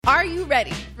Are you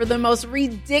ready for the most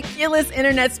ridiculous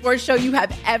internet sports show you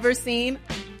have ever seen?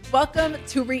 Welcome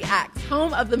to Reacts,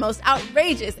 home of the most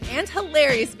outrageous and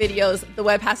hilarious videos the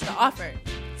web has to offer.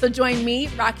 So join me,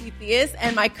 Rocky Theus,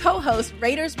 and my co-host,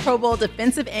 Raiders Pro Bowl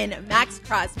defensive end Max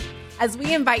Crosby, as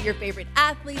we invite your favorite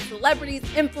athletes, celebrities,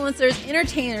 influencers,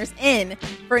 entertainers in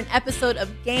for an episode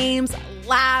of games,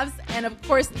 laughs, and of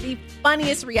course, the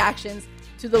funniest reactions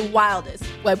to the wildest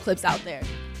web clips out there.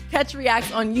 Catch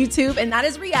Reacts on YouTube, and that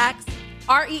is Reacts,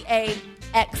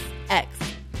 REAXX.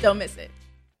 Don't miss it.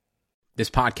 This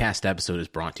podcast episode is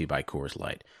brought to you by Coors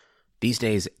Light. These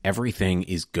days, everything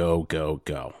is go, go,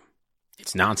 go.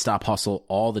 It's nonstop hustle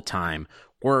all the time.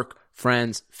 Work,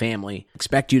 friends, family,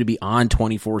 expect you to be on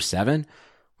 24/7?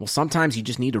 Well, sometimes you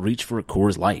just need to reach for a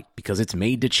Coors Light because it's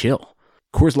made to chill.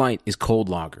 Coors Light is cold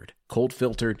lagered, cold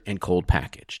filtered, and cold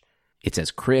packaged. It's as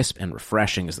crisp and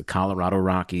refreshing as the Colorado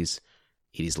Rockies.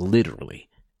 It is literally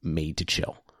made to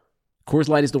chill. Coors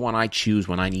Light is the one I choose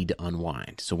when I need to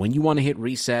unwind. So when you want to hit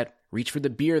reset, reach for the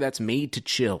beer that's made to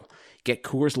chill. Get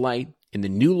Coors Light in the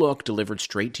new look delivered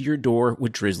straight to your door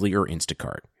with Drizzly or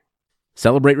Instacart.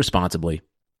 Celebrate responsibly.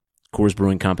 Coors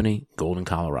Brewing Company, Golden,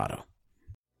 Colorado.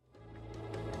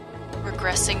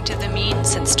 Regressing to the mean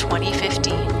since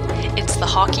 2015, it's the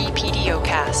Hockey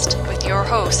PDOcast with your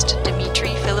host, Dmitry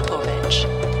Filipovich.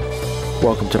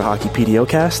 Welcome to the Hockey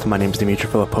PDOcast. My name is Dmitry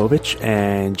Filipovich,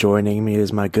 and joining me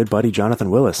is my good buddy,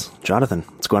 Jonathan Willis. Jonathan,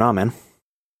 what's going on, man?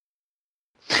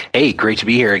 Hey, great to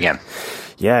be here again.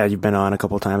 Yeah, you've been on a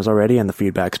couple of times already, and the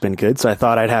feedback's been good, so I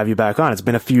thought I'd have you back on. It's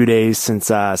been a few days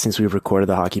since we've recorded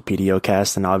the Hockey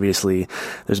PDOcast, and obviously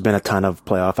there's been a ton of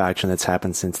playoff action that's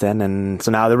happened since then, and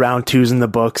so now the round two's in the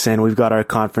books, and we've got our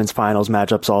conference finals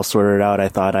matchups all sorted out. I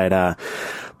thought I'd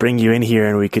bring you in here,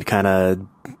 and we could kind of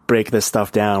break this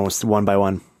stuff down one by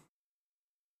one.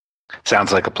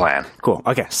 Sounds like a plan. Cool.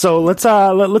 Okay, so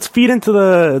let's feed into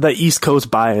the East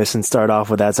Coast bias and start off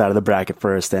with that side of the bracket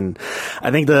first. And I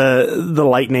think the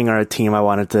Lightning are a team I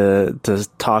wanted to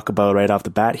talk about right off the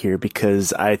bat here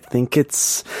because I think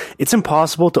it's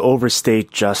impossible to overstate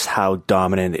just how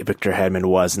dominant Victor Hedman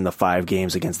was in the 5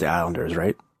 games against the Islanders,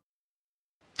 right?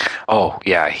 Oh,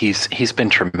 yeah, he's been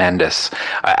tremendous.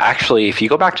 Actually, if you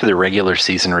go back to the regular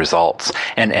season results,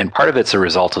 and part of it's a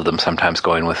result of them sometimes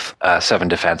going with 7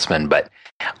 defensemen, but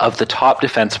of the top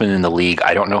defensemen in the league,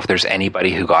 I don't know if there's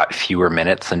anybody who got fewer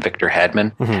minutes than Victor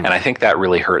Hedman, and I think that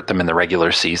really hurt them in the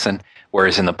regular season.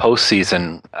 Whereas in the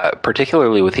postseason,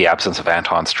 particularly with the absence of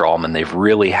Anton Stralman, they've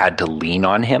really had to lean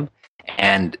on him.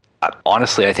 And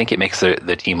honestly, I think it makes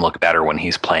the team look better when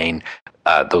he's playing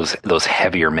those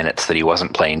heavier minutes that he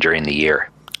wasn't playing during the year.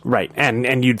 Right.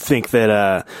 And you'd think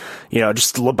that,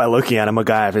 just by looking at him, a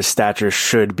guy of his stature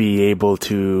should be able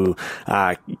to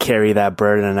carry that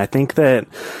burden. And I think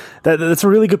that's a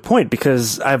really good point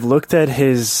because I've looked at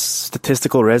his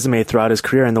statistical resume throughout his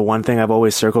career, and the one thing I've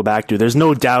always circled back to, there's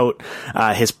no doubt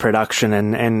his production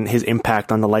and his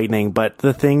impact on the Lightning, but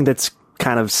the thing that's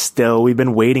kind of still we've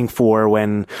been waiting for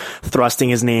when thrusting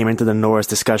his name into the Norris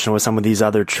discussion with some of these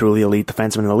other truly elite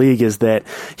defensemen in the league is that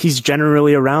he's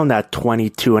generally around that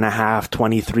 22 and a half,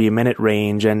 23 minute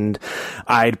range. And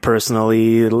I'd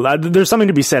personally, there's something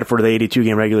to be said for the 82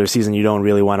 game regular season. You don't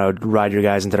really want to ride your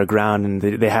guys into the ground, and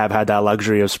they have had that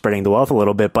luxury of spreading the wealth a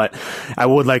little bit, but I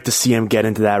would like to see him get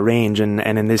into that range. And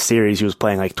in this series, he was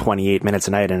playing like 28 minutes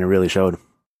a night, and it really showed.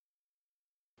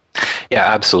 Yeah,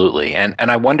 absolutely. And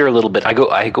I wonder a little bit, I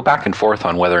go back and forth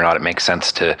on whether or not it makes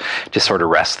sense to just sort of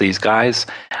rest these guys.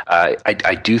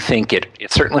 I do think it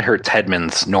certainly hurts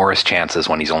Hedman's Norris chances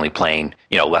when he's only playing,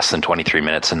 less than 23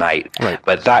 minutes a night. Right.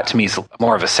 But that to me is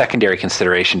more of a secondary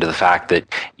consideration to the fact that,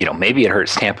 maybe it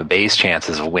hurts Tampa Bay's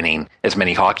chances of winning as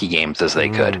many hockey games as they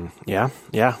could. Yeah.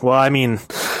 Well, I mean,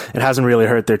 it hasn't really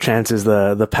hurt their chances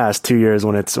the past 2 years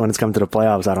when it's come to the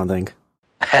playoffs, I don't think.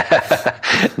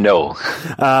 No.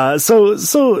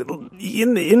 So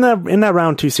in that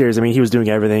round 2 series, I mean, he was doing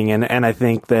everything, and I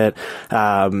think that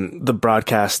the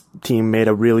broadcast team made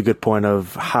a really good point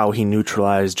of how he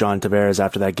neutralized John Tavares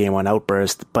after that game 1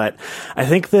 outburst. But I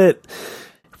think that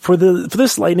for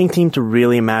this Lightning team to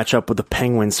really match up with the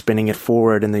Penguins spinning it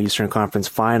forward in the Eastern Conference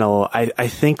Final, I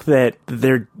think that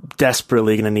they're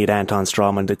desperately going to need Anton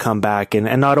Stralman to come back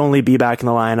and not only be back in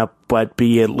the lineup, but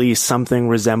be at least something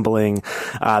resembling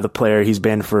the player he's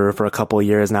been for a couple of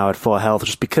years now at full health,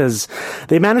 just because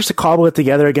they managed to cobble it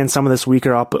together against some of this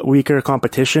weaker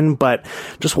competition. But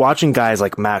just watching guys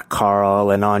like Matt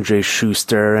Carl and Andre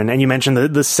Schuster, and you mentioned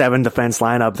the 7 defense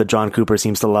lineup that John Cooper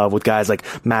seems to love, with guys like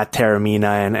Matt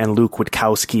Taormina and Luke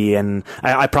Witkowski, and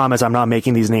I promise I'm not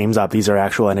making these names up. These are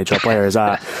actual NHL players.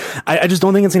 I just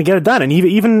don't think it's going to get it done. And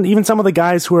even some of the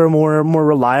guys who are more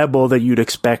reliable that you'd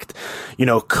expect,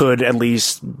 could at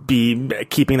least be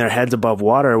keeping their heads above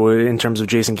water in terms of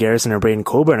Jason Garrison or Braden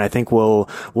Coburn, I think will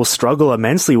struggle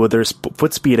immensely with their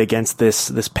foot speed against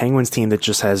this Penguins team that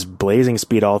just has blazing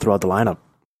speed all throughout the lineup.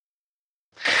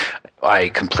 I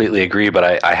completely agree,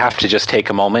 but I have to just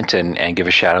take a moment and give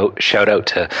a shout out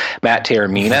to Matt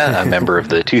Taormina, a member of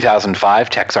the 2005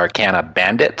 Texarkana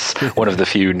Bandits, one of the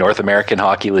few North American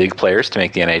Hockey League players to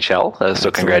make the NHL.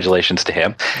 So congratulations to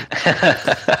him.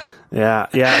 Yeah,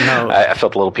 no. I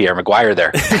felt a little Pierre Maguire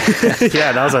there.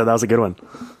 Yeah, that was a good one.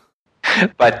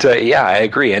 But yeah, I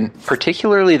agree, and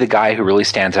particularly the guy who really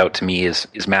stands out to me is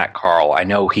Matt Carl. I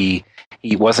know he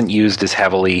wasn't used as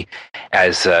heavily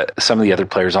as some of the other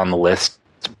players on the list,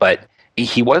 but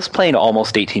he was playing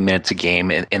almost 18 minutes a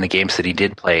game in the games that he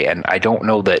did play, and I don't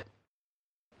know that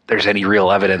there's any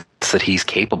real evidence that he's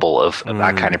capable of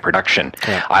that kind of production.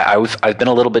 Yeah. I've been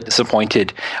a little bit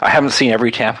disappointed. I haven't seen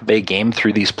every Tampa Bay game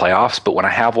through these playoffs, but when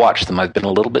I have watched them, I've been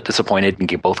a little bit disappointed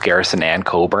in both Garrison and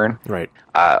Coburn. Right.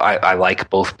 I like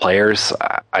both players.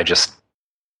 I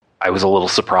was a little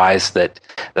surprised that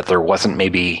there wasn't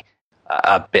maybe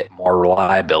a bit more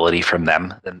reliability from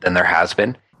them than there has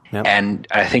been. Yep. And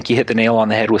I think you hit the nail on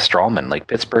the head with Stralman. Like,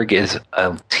 Pittsburgh is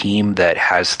a team that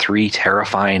has 3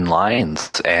 terrifying lines,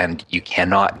 and you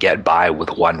cannot get by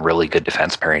with one really good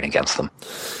defense pairing against them.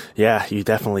 Yeah, you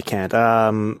definitely can't.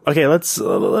 Okay,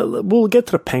 we'll get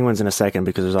to the Penguins in a second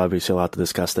because there's obviously a lot to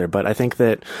discuss there. But I think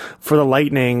that for the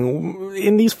Lightning,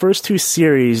 in these first 2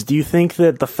 series, do you think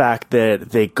that the fact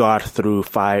that they got through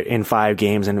 5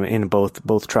 games and in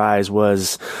both tries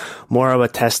was more of a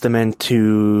testament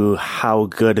to how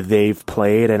good they've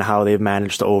played and how they've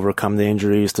managed to overcome the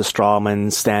injuries to Stralman,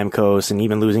 Stamkos, and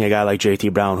even losing a guy like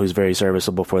JT Brown, who's very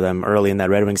serviceable for them early in that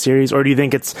Red Wings series? Or do you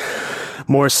think it's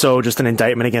more so just an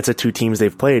indictment against the 2 teams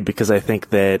they've played? Because I think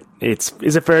that is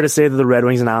it fair to say that the Red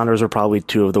Wings and Islanders are probably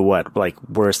 2 of the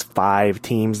worst 5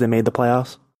 teams that made the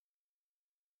playoffs?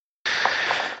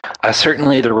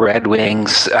 Certainly the Red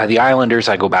Wings. The Islanders,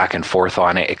 I go back and forth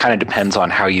on it. It kind of depends on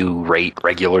how you rate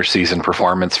regular season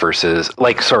performance versus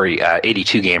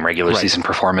 82 game regular season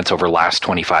performance over last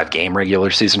 25 game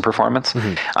regular season performance.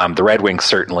 Mm-hmm. The Red Wings,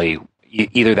 certainly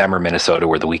either them or Minnesota,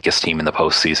 were the weakest team in the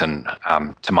postseason,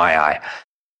 to my eye.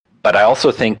 But I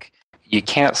also think you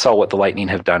can't sell what the Lightning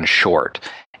have done short.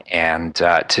 And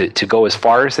to go as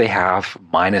far as they have,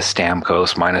 minus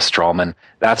Stamkos, minus Stralman,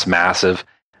 that's massive.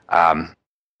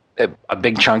 A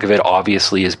big chunk of it,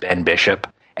 obviously, is Ben Bishop.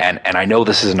 And I know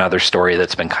this is another story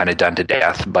that's been kind of done to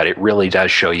death, but it really does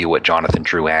show you what Jonathan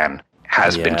Drouin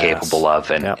has been capable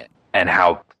of, and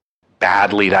how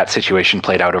badly that situation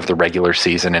played out over the regular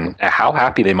season, and how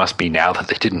happy they must be now that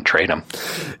they didn't trade him.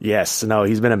 Yes, no,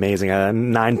 he's been amazing.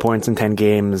 9 points in 10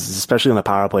 games, especially on the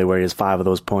power play where he has 5 of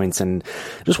those points. And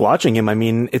just watching him, I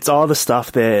mean, it's all the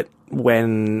stuff that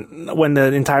when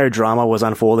the entire drama was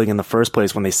unfolding in the first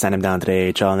place, when they sent him down to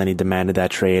the AHL and then he demanded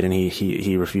that trade and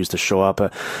he refused to show up.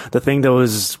 The thing that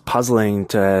was puzzling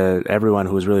to everyone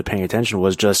who was really paying attention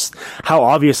was just how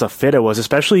obvious a fit it was,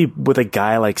 especially with a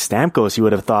guy like Stamkos, you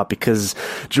would have thought, because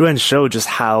Drouin showed just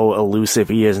how elusive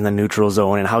he is in the neutral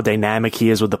zone and how dynamic he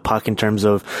is with the puck in terms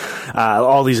of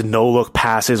all these no-look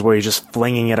passes where he's just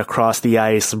flinging it across the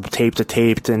ice, tape to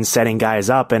tape, and setting guys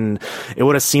up. And it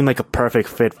would have seemed like a perfect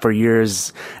fit for years.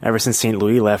 Ever since St.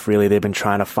 Louis left, really, they've been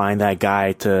trying to find that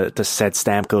guy to set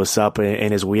Stamkos up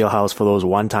in his wheelhouse for those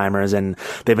one-timers, and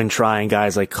they've been trying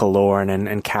guys like Killorn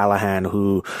and Callahan,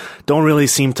 who don't really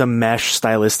seem to mesh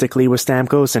stylistically with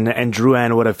Stamkos, and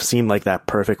Drouin would have seemed like that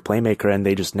perfect playmaker, and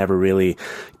they just never really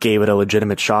gave it a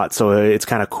legitimate shot. So it's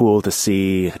kind of cool to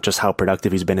see just how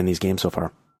productive he's been in these games so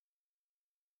far.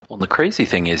 Well, the crazy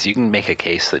thing is you can make a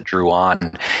case that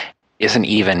Drouin isn't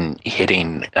even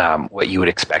hitting what you would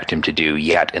expect him to do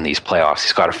yet in these playoffs.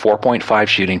 He's got a 4.5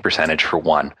 shooting percentage for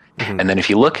one. Mm-hmm. And then if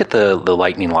you look at the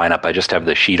Lightning lineup, I just have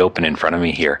the sheet open in front of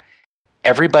me here.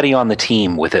 Everybody on the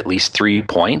team with at least 3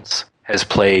 points has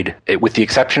played, with the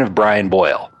exception of Brian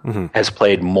Boyle, has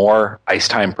played more ice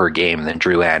time per game than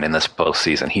Drouin in this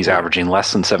postseason. He's averaging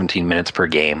less than 17 minutes per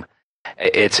game.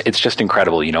 It's just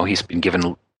incredible. You know, he's been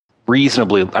given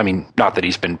reasonably, I mean, not that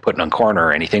he's been put in a corner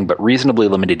or anything, but reasonably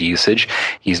limited usage.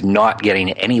 He's not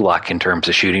getting any luck in terms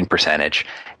of shooting percentage,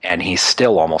 and he's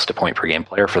still almost a point per game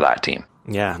player for that team.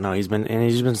 Yeah, no, he's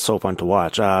been so fun to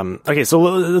watch. Okay, so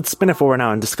let's spin it forward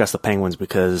now and discuss the Penguins,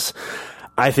 because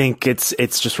I think it's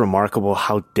just remarkable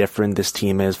how different this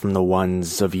team is from the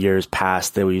ones of years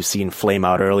past that we've seen flame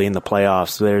out early in the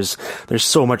playoffs. There's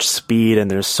so much speed and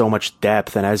there's so much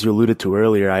depth, and as you alluded to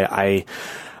earlier,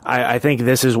 I think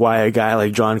this is why a guy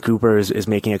like John Cooper is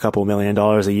making a couple $1 million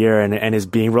a year and is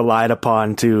being relied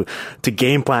upon to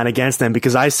game plan against them,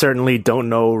 because I certainly don't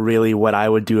know really what I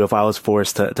would do if I was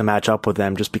forced to match up with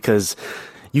them, just because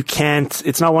you can't,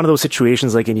 it's not one of those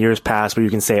situations like in years past where you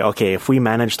can say, okay, if we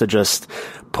manage to just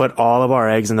put all of our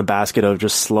eggs in the basket of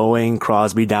just slowing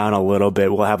Crosby down a little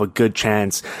bit, we'll have a good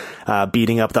chance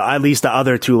beating up at least the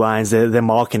other two lines that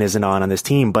Malkin isn't on this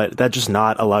team. But that's just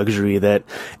not a luxury that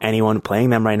anyone playing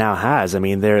them right now has. I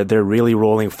mean, they're really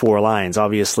rolling four lines.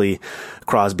 Obviously,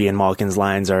 Crosby and Malkin's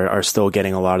lines are still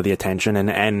getting a lot of the attention,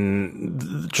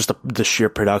 and just the sheer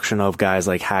production of guys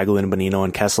like Hagelin, Bonino,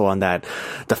 and Kessel on that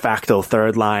de facto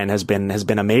third line has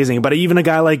been amazing. But even a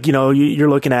guy like, you're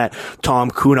looking at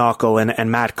Tom Kuhnhackl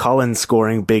and Matt Cullen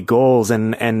scoring big goals,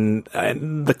 and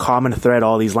the common thread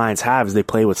all these lines have is they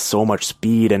play with so much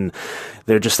speed, and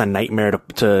they're just a nightmare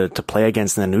to play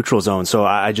against in the neutral zone. So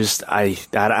I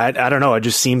don't know. It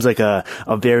just seems like a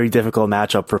very difficult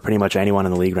matchup for pretty much anyone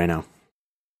in the league right now.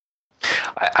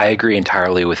 I agree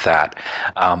entirely with that.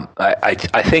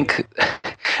 I think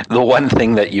the one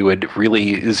thing that you would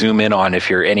really zoom in on if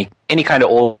you're any kind of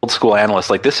old school analyst,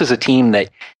 like this is a team that,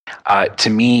 to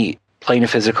me, playing a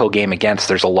physical game against,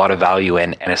 there's a lot of value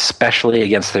in, and especially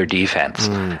against their defense,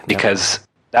 because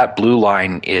that blue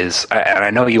line is, and I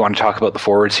know you want to talk about the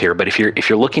forwards here, but if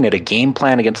you're looking at a game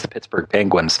plan against the Pittsburgh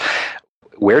Penguins,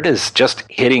 where does just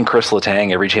hitting Chris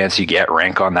Letang every chance you get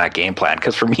rank on that game plan?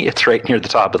 Because for me, it's right near the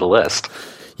top of the list.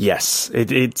 Yes,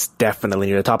 it's definitely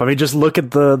near the top. I mean, just look at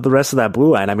the rest of that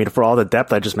blue line. I mean, for all the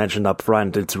depth I just mentioned up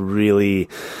front, it's really,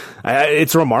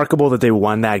 it's remarkable that they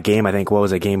won that game. I think, what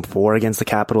was it, game 4 against the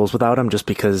Capitals without him, just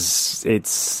because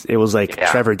it was like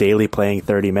Trevor Daley playing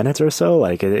 30 minutes or so.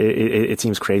 Like it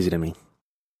seems crazy to me.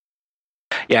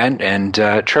 Yeah, and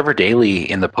Trevor Daley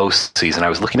in the postseason, I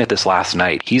was looking at this last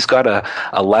night. He's got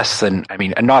a less than, I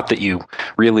mean, not that you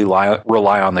really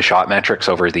rely on the shot metrics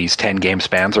over these 10-game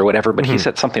spans or whatever, but he's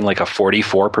at something like a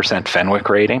 44% Fenwick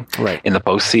rating in the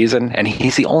postseason, and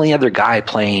he's the only other guy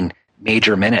playing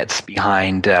major minutes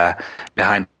behind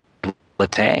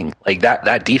Letang. Like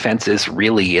that defense is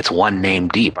really, it's one name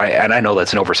deep. And I know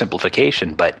that's an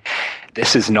oversimplification, but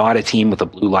this is not a team with a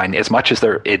blue line as much as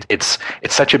it's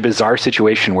such a bizarre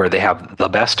situation where they have the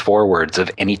best forwards of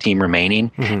any team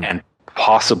remaining and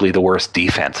possibly the worst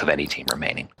defense of any team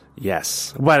remaining.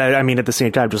 Yes. But I mean, at the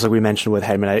same time, just like we mentioned with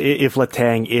Hedman, if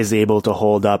Letang is able to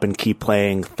hold up and keep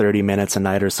playing 30 minutes a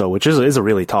night or so, which is a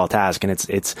really tall task, and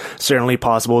it's certainly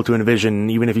possible to envision,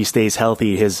 even if he stays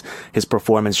healthy, his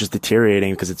performance just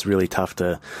deteriorating, because it's really tough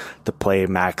to play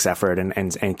max effort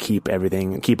and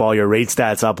keep all your rate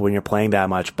stats up when you're playing that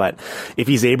much. But if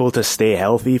he's able to stay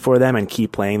healthy for them and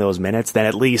keep playing those minutes, then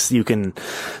at least you can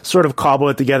sort of cobble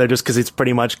it together, just because it's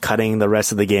pretty much cutting the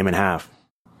rest of the game in half.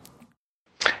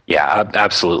 Yeah,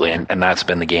 absolutely, and that's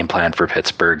been the game plan for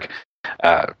Pittsburgh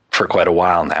for quite a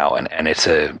while now, and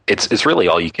it's really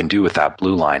all you can do with that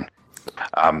blue line.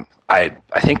 I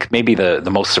think maybe the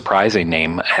most surprising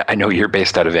name, I know you're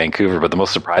based out of Vancouver, but the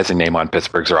most surprising name on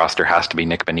Pittsburgh's roster has to be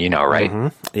Nick Bonino,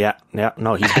 right? Yeah.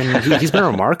 No, he's been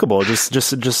remarkable,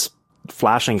 just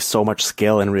flashing so much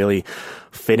skill and really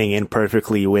fitting in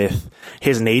perfectly with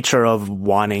his nature of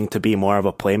wanting to be more of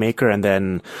a playmaker, and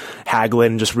then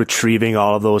Hagelin just retrieving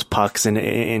all of those pucks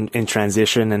in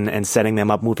transition and setting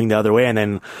them up, moving the other way. And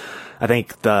then I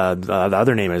think the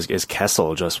other name is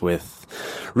Kessel, just with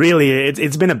really,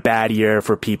 it's been a bad year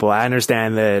for people. I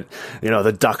understand that,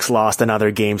 the Ducks lost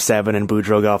another Game 7 and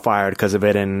Boudreau got fired because of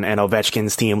it, and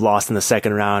Ovechkin's team lost in the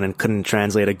second round and couldn't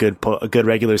translate a good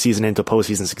regular season into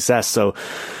postseason success. So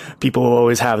people will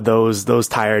always have those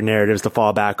tired narratives to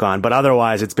fall back on. But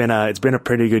otherwise, it's been a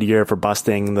pretty good year for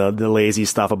busting the lazy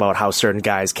stuff about how certain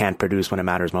guys can't produce when it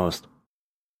matters most.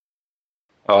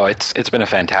 Oh, it's been a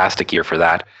fantastic year for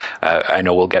that. I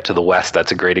know we'll get to the West.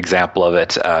 That's a great example of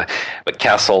it. But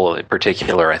Kessel in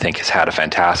particular, I think, has had a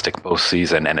fantastic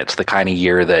postseason, and it's the kind of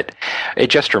year that it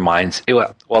just reminds.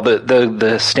 Well,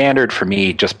 the standard for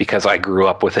me, just because I grew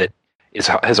up with it,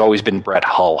 has always been Brett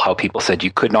Hull. How people said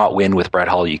you could not win with Brett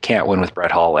Hull, you can't win with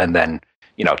Brett Hull, and then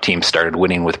teams started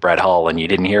winning with Brett Hull and you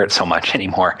didn't hear it so much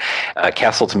anymore.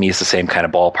 Kessel to me is the same kind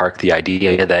of ballpark. The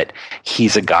idea that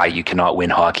he's a guy you cannot win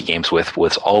hockey games with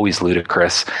was always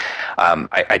ludicrous.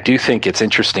 I do think it's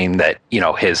interesting that,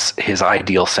 his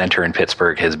ideal center in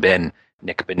Pittsburgh has been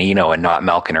Nick Bonino and not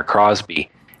Malkin or Crosby.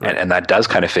 Right. And that does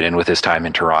kind of fit in with his time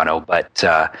in Toronto. But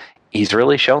he's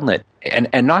really shown that,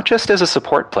 and not just as a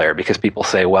support player, because people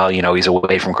say, well, he's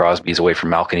away from Crosby, he's away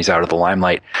from Malkin, he's out of the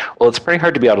limelight. Well, it's pretty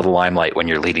hard to be out of the limelight when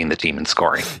you're leading the team in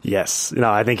scoring. Yes.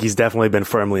 No, I think he's definitely been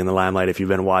firmly in the limelight if you've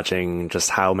been watching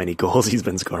just how many goals he's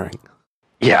been scoring.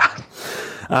 Yeah.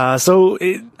 I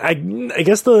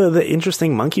guess the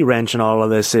interesting monkey wrench in all of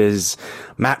this is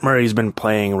Matt Murray's been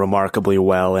playing remarkably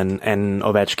well, and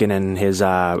Ovechkin in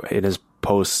his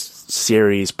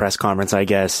post-series press conference, I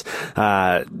guess,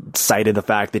 cited the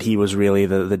fact that he was really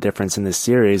the difference in this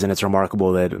series, and it's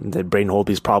remarkable that Braden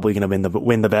Holtby's probably going to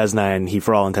win the Vezina, and he,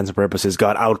 for all intents and purposes,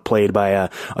 got outplayed by a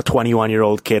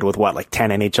 21-year-old kid with 10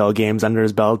 NHL games under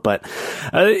his belt. But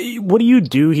what do you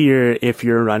do here if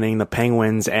you're running the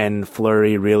Penguins and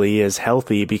Fleury really is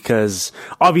healthy? Because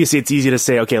obviously it's easy to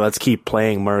say, okay, let's keep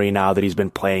playing Murray now that he's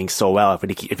been playing so well.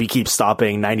 If he keeps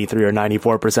stopping 93 or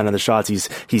 94% of the shots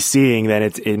he's seeing, then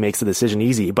it makes the decision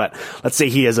easy. But let's say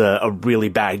he has a really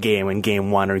bad game in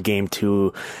game 1 or game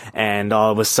 2, and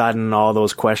all of a sudden all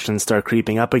those questions start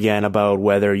creeping up again about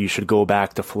whether you should go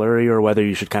back to Fleury or whether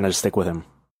you should kind of stick with him.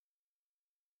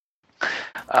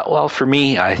 Well, for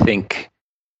me, I think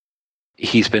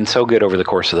he's been so good over the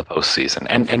course of the postseason,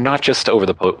 and not just over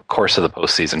the course of the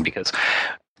postseason, because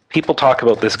people talk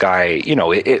about this guy,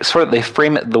 it sort of, they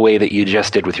frame it the way that you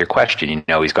just did with your question.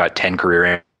 He's got 10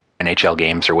 career NHL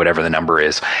games or whatever the number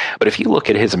is. But if you look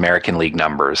at his American League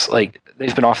numbers,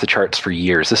 they've been off the charts for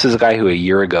years. This is a guy who a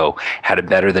year ago had a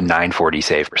better than .940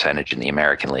 save percentage in the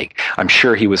American League. I'm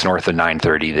sure he was north of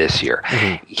 .930 this year.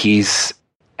 Mm-hmm. He's,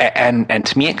 and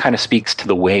to me, it kind of speaks to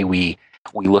the way we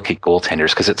look at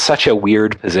goaltenders, because it's such a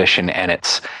weird position, and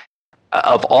it's,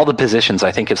 of all the positions,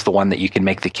 I think it's the one that you can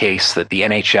make the case that the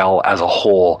NHL as a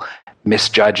whole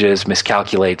misjudges,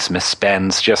 miscalculates,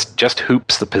 misspends, just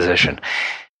hoops the position.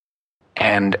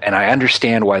 And I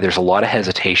understand why there's a lot of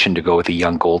hesitation to go with a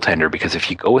young goaltender, because if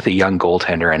you go with a young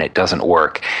goaltender and it doesn't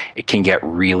work, it can get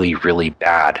really, really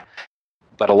bad.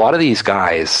 But a lot of these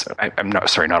guys,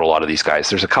 not a lot of these guys,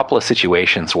 there's a couple of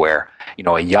situations where,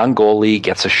 a young goalie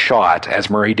gets a shot, as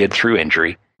Murray did through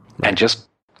injury, and just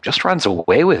runs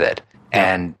away with it.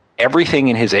 And everything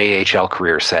in his AHL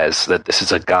career says that this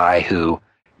is a guy who,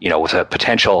 was a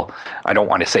potential, I don't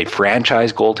want to say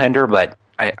franchise goaltender, but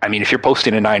I mean, if you're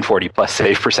posting a .940 plus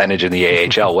save percentage in the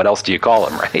AHL, what else do you call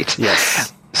him, right?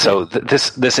 Yes. So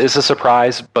this is a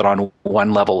surprise, but on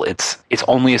one level, it's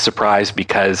only a surprise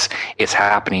because it's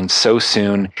happening so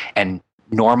soon, and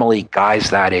normally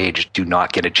guys that age do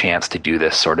not get a chance to do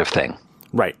this sort of thing.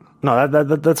 Right. No,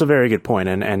 that's a very good point,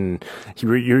 and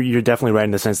you're definitely right in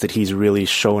the sense that he's really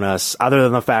shown us, other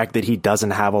than the fact that he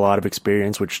doesn't have a lot of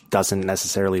experience, which doesn't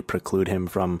necessarily preclude him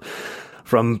from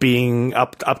being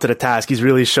up to the task. He's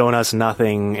really shown us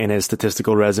nothing in his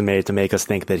statistical resume to make us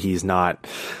think that he's not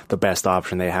the best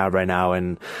option they have right now.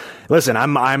 And listen,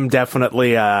 I'm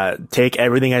definitely take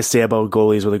everything I say about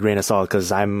goalies with a grain of salt, because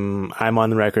I'm on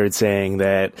the record saying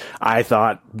that I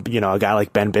thought, a guy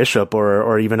like Ben Bishop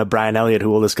or even a Brian Elliott,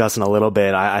 who we'll discuss in a little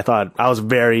bit, I thought I was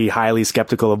very highly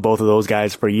skeptical of both of those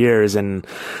guys for years, and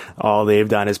all they've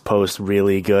done is post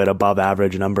really good above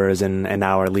average numbers, and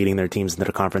now are leading their teams into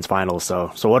the conference finals. So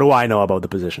what do I know about the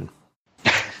position?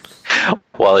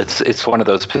 Well, it's one of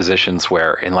those positions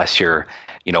where, unless you're,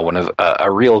 one of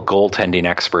a real goaltending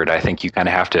expert, I think you kind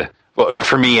of have to. Well,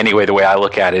 for me, anyway, the way I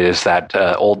look at it is that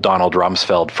old Donald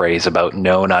Rumsfeld phrase about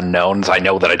known unknowns. I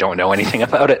know that I don't know anything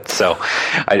about it, so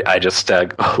I just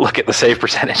look at the save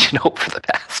percentage and hope for the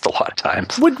best a lot of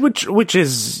times. Which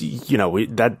is,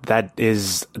 that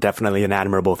is definitely an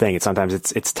admirable thing. Sometimes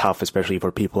it's tough, especially for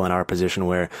people in our position,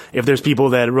 where if there's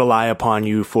people that rely upon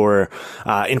you for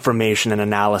information and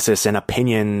analysis and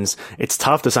opinions, it's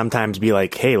tough to sometimes be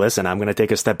like, hey, listen, I'm going to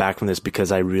take a step back from this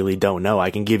because I really don't know.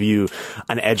 I can give you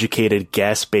an educated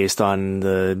guess based on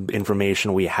the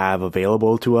information we have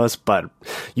available to us, but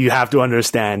you have to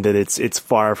understand that it's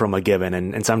far from a given,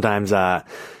 and sometimes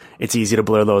it's easy to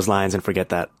blur those lines and forget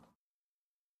that.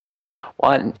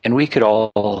 Well, and we could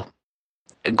all,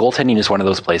 goaltending is one of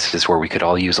those places where we could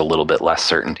all use a little bit less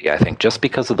certainty, I think, just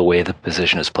because of the way the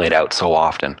position is played out so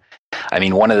often. I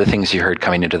mean, one of the things you heard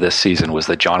coming into this season was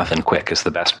that Jonathan Quick is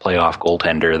the best playoff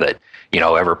goaltender that,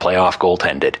 ever playoff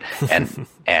goaltended.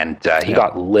 And he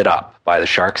got lit up by the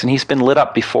Sharks, and he's been lit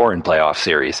up before in playoff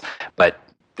series. But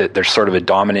there's sort of a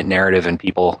dominant narrative, and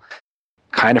people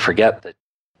kind of forget that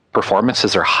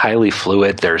performances are highly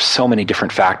fluid. There's so many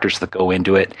different factors that go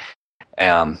into it.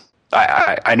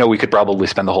 I know we could probably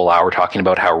spend the whole hour talking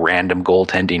about how random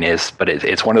goaltending is, but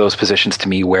it's one of those positions to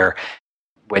me where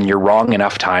when you're wrong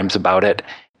enough times about it,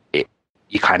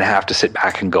 you kind of have to sit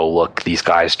back and go, look, these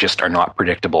guys just are not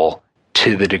predictable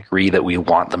to the degree that we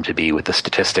want them to be with the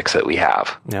statistics that we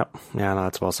have. Yep. Yeah, no,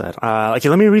 that's well said. Okay,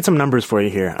 let me read some numbers for you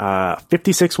here.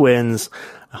 56 wins,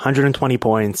 120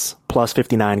 points, plus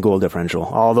 59 goal differential.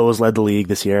 All those led the league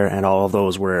this year, and all of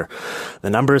those were the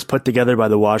numbers put together by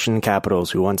the Washington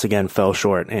Capitals, who once again fell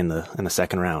short in the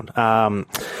second round.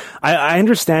 I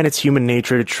understand it's human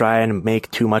nature to try and make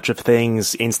too much of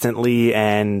things instantly,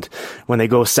 and when they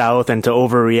go south, and to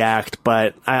overreact.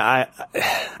 But I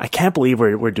can't believe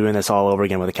we're doing this all over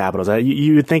again with the Capitals.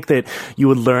 You would think that you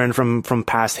would learn from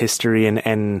past history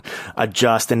and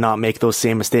adjust and not make those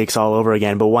same mistakes all over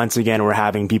again. But once again, we're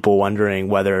having people wondering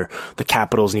whether the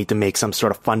Capitals need to make some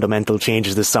sort of fundamental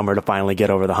changes this summer to finally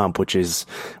get over the hump, which is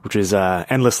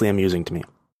endlessly amusing to me.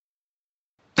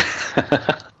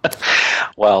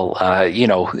 Well,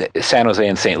 San Jose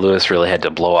and St. Louis really had to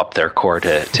blow up their core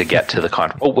to get to the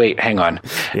conference. Oh, wait, hang on.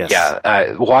 Yes.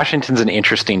 Yeah, Washington's an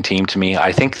interesting team to me.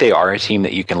 I think they are a team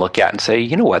that you can look at and say,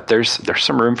 you know what, there's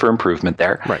some room for improvement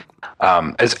there. Right.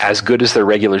 As good as their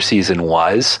regular season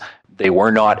was, they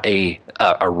were not a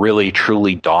really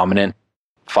truly dominant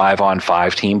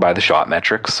 5-on-5 team by the shot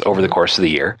metrics over the course of the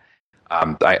year.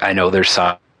 I know there's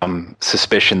some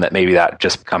suspicion that maybe that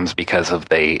just comes because of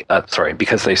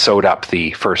because they sewed up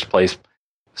the first place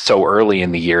so early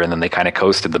in the year and then they kind of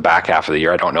coasted the back half of the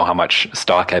year. I don't know how much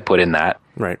stock I put in that.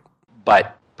 Right.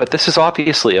 But this is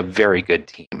obviously a very good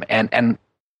team. And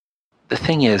the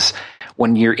thing is,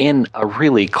 when you're in a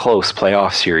really close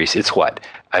playoff series, it's what?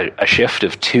 A shift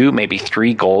of 2, maybe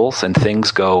 3 goals and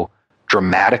things go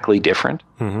dramatically different.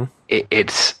 Mm-hmm.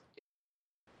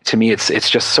 To me, it's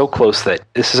just so close that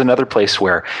this is another place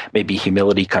where maybe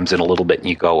humility comes in a little bit and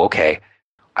you go, okay,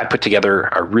 I put together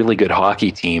a really good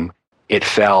hockey team. It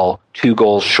fell 2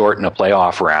 goals short in a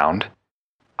playoff round.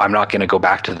 I'm not going to go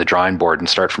back to the drawing board and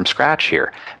start from scratch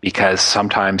here, because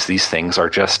sometimes these things are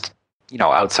just,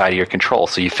 outside of your control.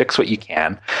 So you fix what you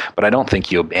can, but I don't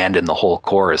think you abandon the whole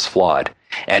core as flawed.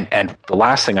 And the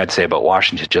last thing I'd say about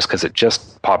Washington, just because it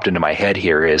just popped into my head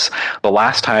here, is the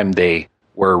last time they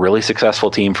were a really successful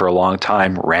team for a long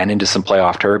time, ran into some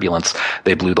playoff turbulence,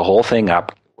 they blew the whole thing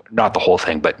up. Not the whole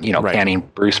thing, but, right. Canning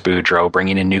Bruce Boudreau,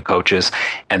 bringing in new coaches,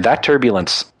 and that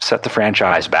turbulence set the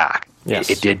franchise back. Yes.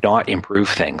 It did not improve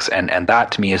things. And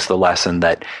that, to me, is the lesson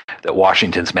that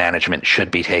Washington's management should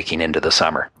be taking into the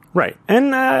summer. Right.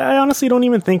 And I honestly don't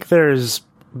even think there's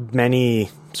many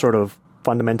sort of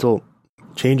fundamental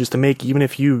changes to make, even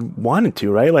if you wanted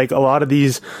to, right? Like, a lot of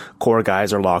these core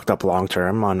guys are locked up long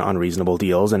term on reasonable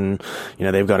deals, and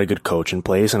they've got a good coach in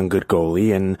place and a good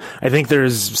goalie, and I think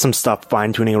there's some stuff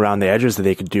fine tuning around the edges that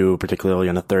they could do, particularly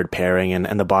on the third pairing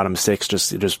and the bottom 6,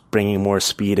 just bringing more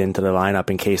speed into the lineup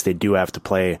in case they do have to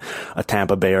play a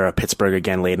Tampa Bay or a Pittsburgh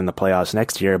again late in the playoffs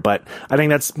next year. But I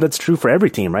think that's true for every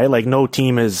team, right? Like, no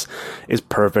team is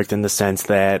perfect in the sense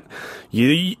that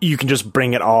you can just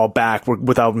bring it all back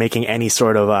without making any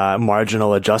sort of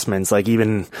marginal adjustments. Like,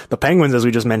 even the Penguins, as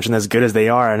we just mentioned, as good as they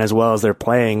are and as well as they're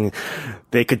playing,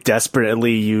 they could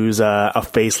desperately use a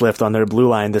facelift on their blue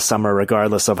line this summer,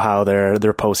 regardless of how their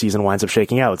postseason winds up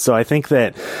shaking out. So I think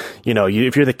that,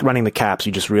 if you're running the Caps,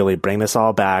 you just really bring this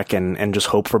all back and just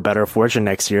hope for better fortune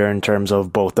next year in terms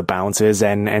of both the bounces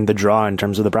and the draw in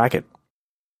terms of the bracket.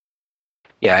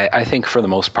 Yeah, I think for the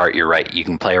most part, you're right. You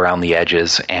can play around the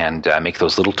edges and make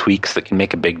those little tweaks that can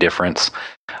make a big difference.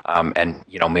 And,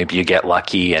 maybe you get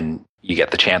lucky and you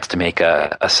get the chance to make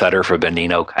a Sutter for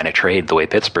Bonino kind of trade the way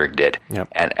Pittsburgh did. Yep.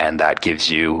 And that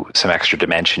gives you some extra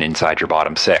dimension inside your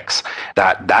bottom 6.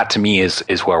 That to me is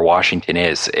where Washington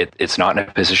is. It's not in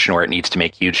a position where it needs to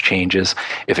make huge changes.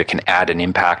 If it can add an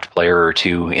impact player or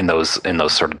two in those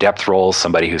sort of depth roles,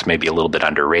 somebody who's maybe a little bit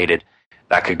underrated,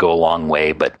 that could go a long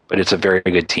way, but it's a very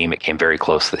good team. It came very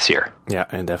close this year. Yeah,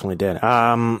 it definitely did.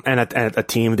 And a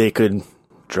team they could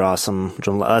draw some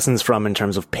lessons from in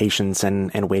terms of patience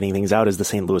and waiting things out is the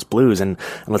St. Louis Blues. And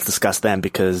let's discuss them,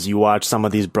 because you watch some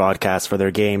of these broadcasts for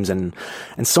their games and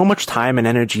so much time and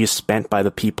energy is spent by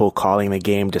the people calling the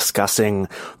game discussing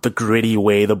the gritty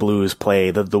way the Blues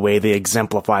play, the way they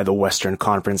exemplify the Western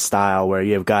Conference style, where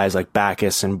you have guys like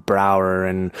Backes and Brouwer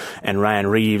and Ryan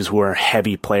Reeves, who are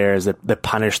heavy players that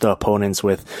punish the opponents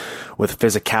with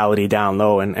physicality down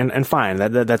low. And fine,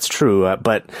 that's true.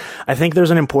 But I think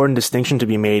there's an important distinction to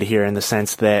be made here in the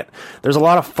sense that there's a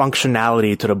lot of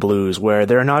functionality to the Blues where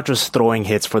they're not just throwing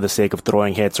hits for the sake of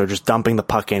throwing hits or just dumping the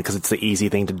puck in because it's the easy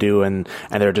thing to do and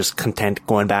they're just content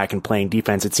going back and playing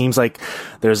defense. It seems like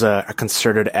there's a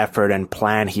concerted effort and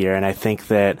plan here, and I think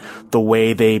that the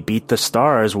way they beat the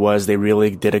Stars was they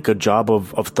really did a good job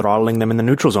of throttling them in the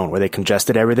neutral zone where they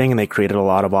congested everything and they created a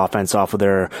lot of offense off of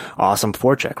their awesome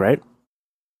forecheck, right?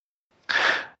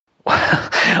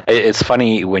 It's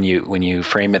funny when you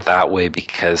frame it that way,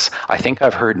 because I think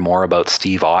I've heard more about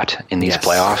Steve Ott in these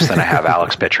playoffs than I have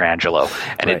Alex Pietrangelo,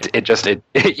 and right.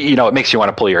 it makes you want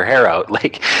to pull your hair out.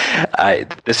 Like,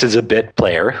 this is a bit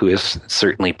player who is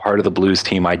certainly part of the Blues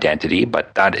team identity,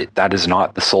 but that is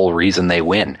not the sole reason they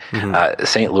win. Mm-hmm.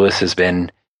 St. Louis has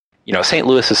been. St.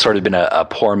 Louis has sort of been a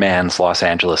poor man's Los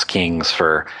Angeles Kings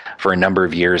for a number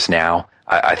of years now.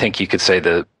 I think you could say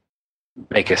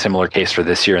make a similar case for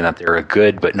this year in that they're a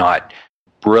good but not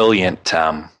brilliant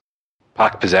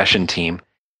puck possession team.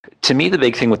 To me, the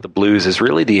big thing with the Blues is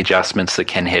really the adjustments that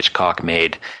Ken Hitchcock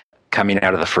made coming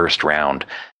out of the first round.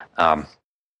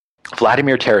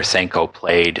 Vladimir Tarasenko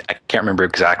played, I can't remember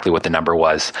exactly what the number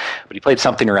was, but he played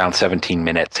something around 17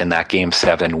 minutes in that Game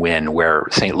 7 win where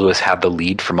St. Louis had the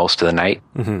lead for most of the night.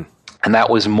 Mm-hmm. And that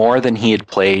was more than he had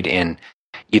played in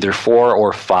either 4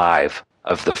 or 5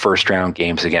 of the first round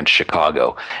games against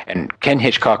Chicago. And Ken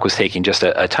Hitchcock was taking just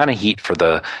a ton of heat for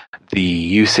the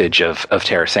usage of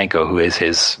Tarasenko, who is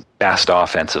his best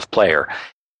offensive player.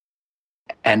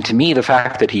 And to me, the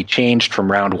fact that he changed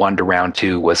from round 1 to round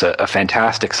 2 was a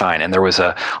fantastic sign. And there was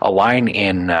a line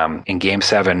in Game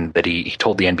 7 that he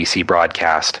told the NBC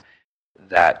broadcast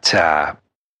that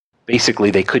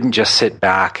basically they couldn't just sit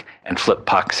back and flip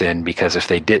pucks in because if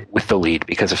they did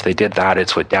that,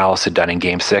 it's what Dallas had done in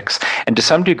Game 6. And to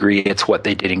some degree, it's what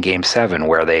they did in Game 7,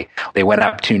 where they went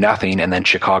up 2-0 and then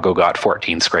Chicago got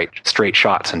 14 straight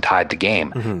shots and tied the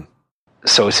game. Mm-hmm.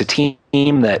 So it's a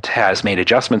team that has made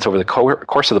adjustments over the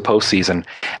course of the postseason,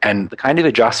 and the kind of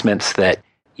adjustments that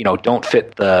don't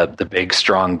fit the big,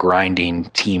 strong, grinding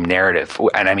team narrative.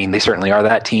 And I mean, they certainly are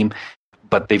that team,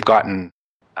 but they've gotten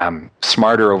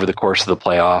smarter over the course of the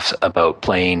playoffs about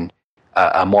playing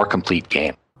a more complete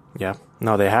game. Yeah,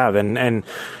 no, they have, and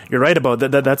you're right about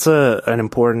that. That's an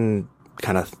important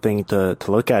kind of thing to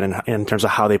look at in terms of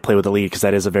how they play with the lead, because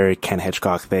that is a very Ken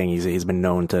Hitchcock thing. He's been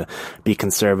known to be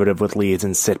conservative with leads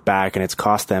and sit back, and it's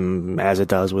cost them, as it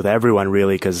does with everyone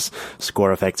really, because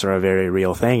score effects are a very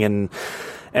real thing.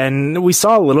 And we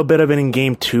saw a little bit of it in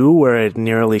Game 2 where it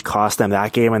nearly cost them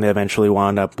that game, and they eventually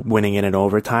wound up winning it in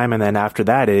overtime. And then after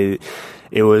that,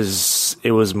 it was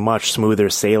much smoother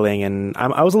sailing, and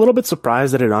I was a little bit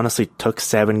surprised that it honestly took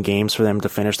 7 games for them to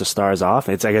finish the Stars off.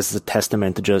 I guess it's a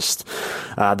testament to just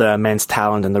the immense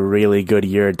talent and the really good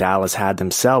year Dallas had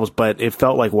themselves. But it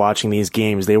felt like watching these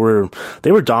games, they were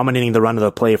dominating the run of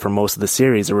the play for most of the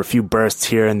series. There were a few bursts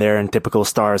here and there in typical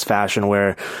Stars fashion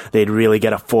where they'd really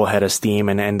get a full head of steam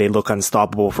and they look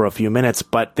unstoppable for a few minutes.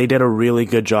 But they did a really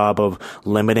good job of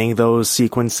limiting those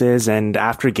sequences. And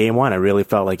after Game 1, I really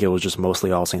felt like it was just mostly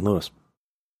all St. Louis.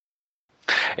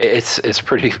 It's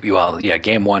pretty well. Yeah,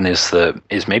 Game 1 is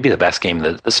maybe the best game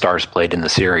that the Stars played in the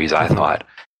series, I thought.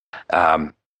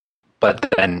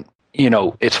 But then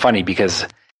it's funny because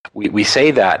we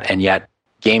say that, and yet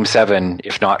Game 7,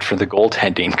 if not for the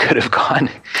goaltending, could have gone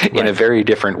in a very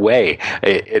different way.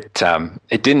 It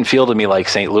didn't feel to me like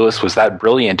St. Louis was that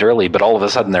brilliant early, but all of a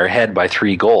sudden they're ahead by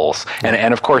 3 goals.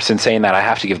 And of course, in saying that, I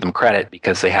have to give them credit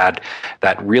because they had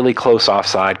that really close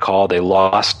offside call. They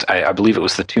lost, I believe it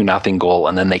was the 2-0 goal,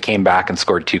 and then they came back and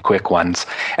scored 2 quick ones.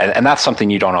 And that's something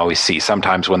you don't always see.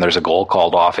 Sometimes when there's a goal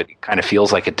called off, it kind of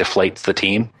feels like it deflates the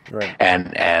team. Right.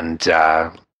 And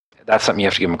that's something you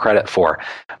have to give them credit for.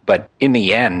 But in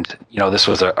the end, this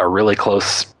was a really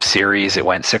close series. It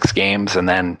went 6 games, and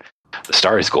then the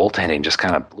Stars' goaltending just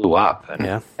kind of blew up.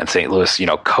 And St. Louis,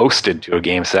 coasted to a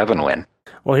Game 7 win.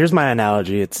 Well, here's my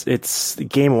analogy. It's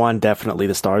Game 1, definitely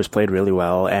the Stars played really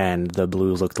well and the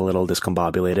Blues looked a little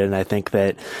discombobulated. And I think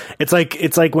that it's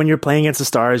like when you're playing against the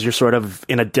Stars, you're sort of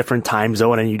in a different time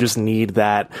zone and you just need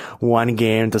that one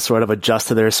game to sort of adjust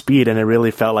to their speed. And it really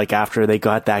felt like after they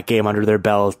got that game under their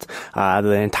belt,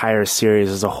 the entire series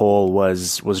as a whole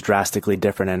was drastically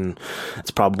different. And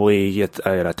it's probably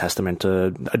a testament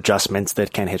to adjustments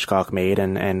that Ken Hitchcock made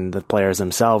and the players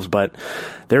themselves. But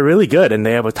they're really good and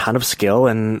they have a ton of skill.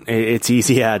 and it's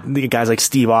easy. Guys like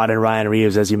Steve Ott and Ryan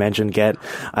Reeves, as you mentioned, get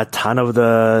a ton of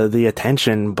the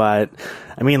attention. But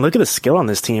I mean, look at the skill on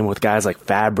this team with guys like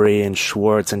Fabry and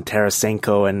Schwartz and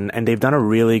Tarasenko, and they've done a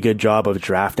really good job of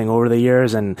drafting over the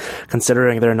years. And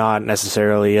considering they're not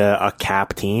necessarily a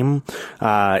cap team,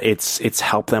 it's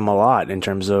helped them a lot in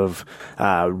terms of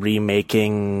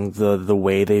remaking the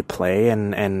way they play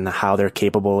and how they're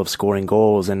capable of scoring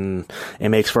goals. And it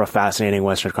makes for a fascinating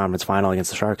Western Conference final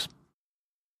against the Sharks.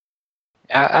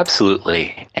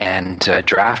 Absolutely. And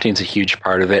drafting is a huge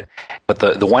part of it. But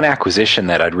the one acquisition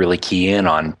that I'd really key in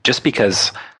on, just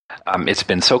because it's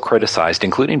been so criticized,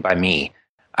 including by me,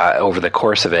 over the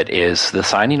course of it, is the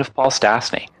signing of Paul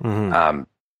Stastny.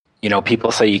 Mm-hmm.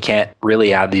 People say you can't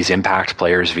really add these impact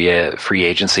players via free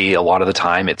agency. A lot of the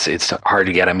time, it's hard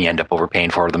to get them. You end up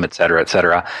overpaying for them, et cetera, et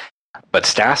cetera. But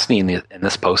Stastny in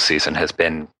this postseason has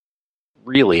been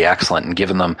really excellent and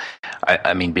given them,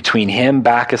 I mean, between him,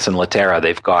 Backes, and Laterra,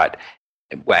 they've got,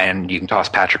 and you can toss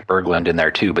Patrick Berglund in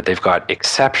there too, but they've got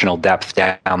exceptional depth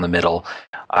down the middle.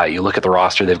 You look at the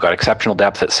roster, they've got exceptional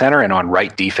depth at center and on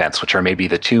right defense, which are maybe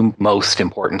the two most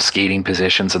important skating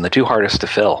positions and the two hardest to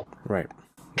fill. Right.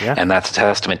 Yeah. And that's a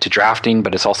testament to drafting,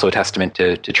 but it's also a testament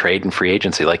to trade and free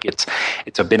agency. Like it's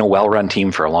been a well-run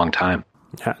team for a long time.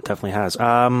 Yeah, it definitely has.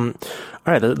 All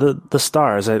right, the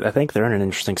Stars, I think they're in an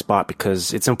interesting spot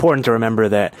because it's important to remember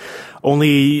that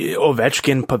only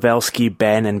Ovechkin, Pavelski,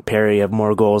 Ben, and Perry have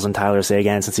more goals than Tyler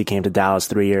Seguin since he came to Dallas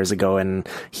 3 years ago, and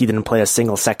he didn't play a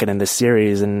single second in this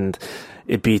series, and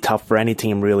it'd be tough for any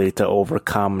team really to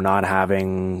overcome not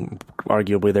having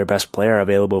arguably their best player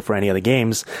available for any of the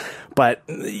games. But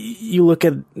you look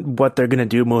at what they're going to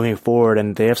do moving forward,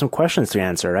 and they have some questions to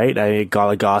answer, right?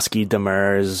 Goligoski,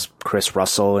 Demers, Chris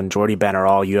Russell, and Jordy Ben are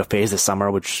all UFAs this summer,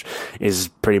 which is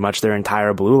pretty much their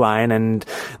entire blue line, and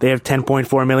they have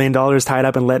 $10.4 million tied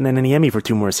up in Lettinen and Niemi for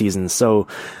 2 more seasons. So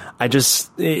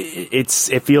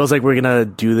it feels like we're going to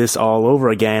do this all over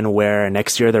again, where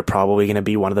next year they're probably going to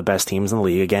be one of the best teams in the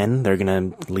league again. They're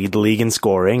going to lead the league in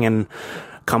scoring, and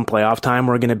come playoff time,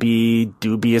 we're going to be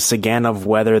dubious again of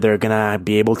whether they're going to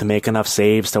be able to make enough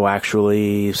saves to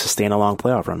actually sustain a long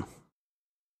playoff run.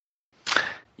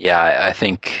 Yeah, I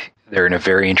think they're in a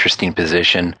very interesting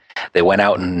position. They went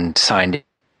out and signed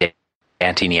Antti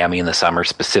Niemi in the summer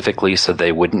specifically so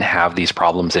they wouldn't have these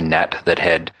problems in net that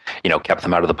had, kept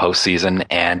them out of the postseason,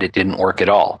 and it didn't work at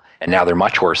all. And now they're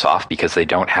much worse off because they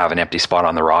don't have an empty spot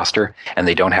on the roster and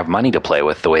they don't have money to play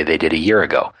with the way they did a year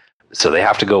ago. So they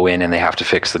have to go in and they have to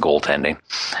fix the goaltending.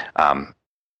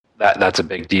 That's a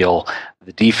big deal.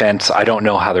 The defense, I don't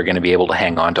know how they're going to be able to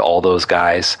hang on to all those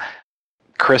guys.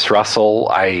 Chris Russell,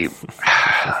 I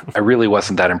really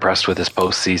wasn't that impressed with his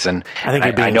postseason. I think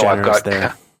you're being generous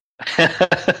there.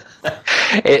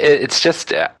 It's just,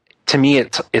 to me,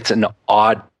 it's an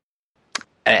odd,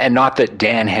 and not that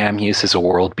Dan Hamhuis is a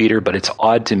world beater, but it's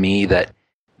odd to me that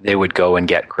they would go and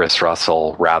get Chris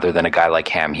Russell rather than a guy like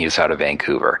Hamhuis out of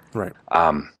Vancouver. Right.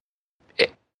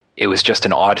 It was just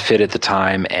an odd fit at the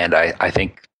time, and I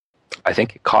think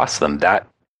it cost them that.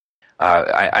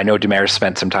 I know Demers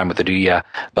spent some time with Aduya,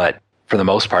 but for the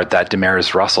most part, that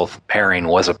Demers-Russell pairing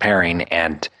was a pairing,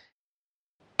 and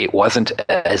it wasn't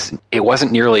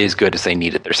nearly as good as they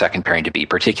needed their second pairing to be,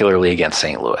 particularly against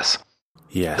St. Louis.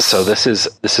 Yes. So this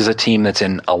is a team that's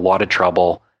in a lot of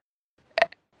trouble.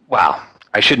 Wow.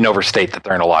 I shouldn't overstate that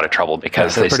they're in a lot of trouble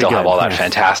because they still have all that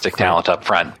fantastic talent up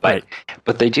front. But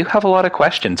they do have a lot of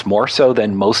questions, more so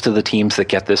than most of the teams that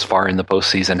get this far in the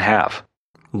postseason have.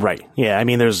 Right. Yeah. I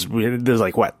mean, there's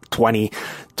like,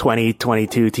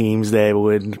 22 teams that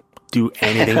would do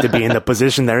anything to be in the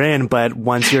position they're in. But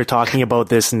once you're talking about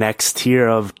this next tier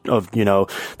of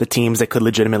the teams that could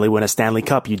legitimately win a Stanley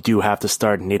Cup, you do have to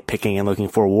start nitpicking and looking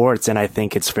for warts. And I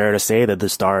think it's fair to say that the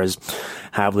Stars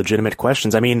have legitimate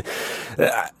questions. I mean,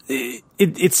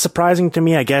 it's surprising to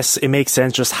me. I guess it makes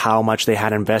sense just how much they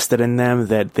had invested in them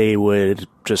that they would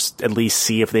just at least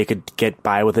see if they could get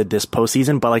by with it this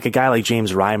postseason. But like a guy like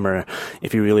James Reimer,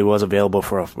 if he really was available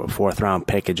for a 4th round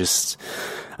pick, I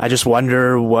just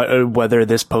wonder whether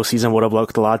this postseason would have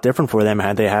looked a lot different for them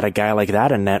had they had a guy like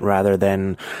that in net rather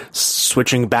than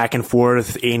switching back and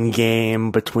forth in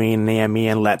game between Niemi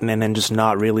and Lettinen and just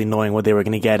not really knowing what they were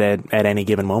going to get at any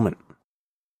given moment.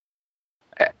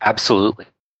 Absolutely.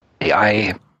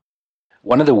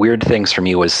 One of the weird things for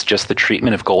me was just the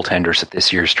treatment of goaltenders at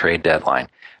this year's trade deadline,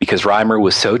 because Reimer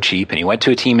was so cheap and he went to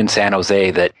a team in San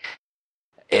Jose that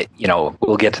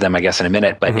we'll get to them, I guess, in a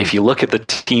minute. But if you look at the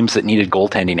teams that needed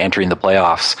goaltending entering the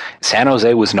playoffs, San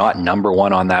Jose was not number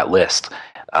one on that list.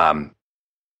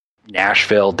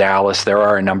 Nashville, Dallas, there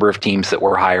are a number of teams that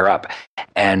were higher up.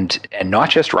 And not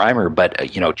just Reimer, but,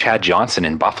 Chad Johnson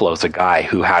in Buffalo is a guy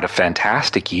who had a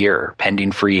fantastic year,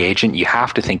 pending free agent. You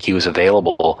have to think he was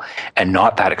available and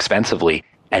not that expensively,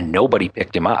 and nobody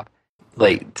picked him up.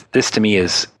 Like, this to me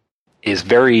is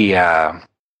very,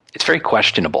 it's very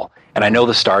questionable. And I know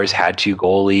the Stars had 2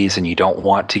 goalies, and you don't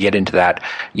want to get into that,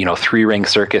 3-ring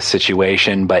circus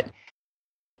situation, but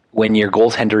when your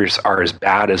goaltenders are as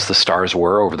bad as the Stars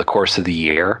were over the course of the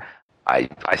year, I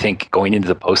think going into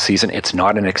the postseason, it's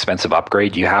not an expensive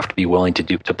upgrade. You have to be willing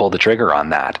to pull the trigger on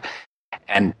that.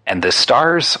 And the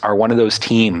Stars are one of those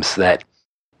teams that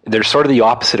they're sort of the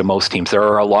opposite of most teams. There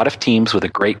are a lot of teams with a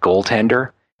great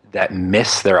goaltender that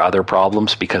miss their other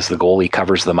problems because the goalie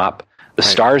covers them up. The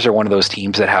Stars are one of those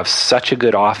teams that have such a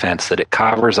good offense that it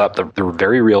covers up the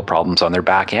very real problems on their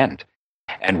back end.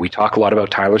 And we talk a lot about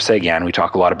Tyler Seguin. We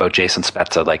talk a lot about Jason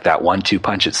Spezza, like that 1-2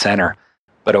 punch at center.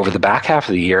 But over the back half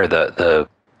of the year, the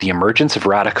emergence of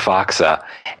Radek Faksa,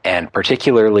 and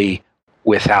particularly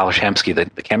with Ales Hemsky,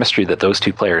 the chemistry that those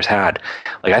two players had,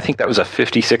 like, I think that was a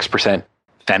 56%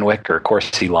 Fenwick or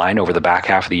Corsi line over the back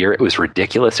half of the year. It was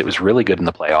ridiculous. It was really good in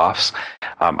the playoffs.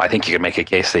 I think you could make a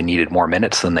case they needed more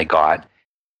minutes than they got.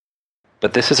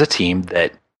 But this is a team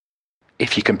that,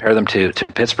 if you compare them to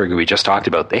Pittsburgh, who we just talked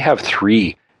about, they have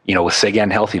 3, with Seguin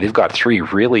healthy, they've got 3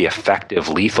 really effective,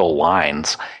 lethal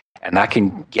lines, and that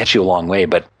can get you a long way,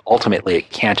 but ultimately it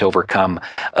can't overcome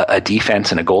a defense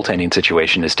and a goaltending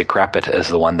situation as decrepit as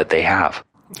the one that they have.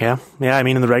 Yeah. I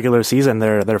mean, in the regular season,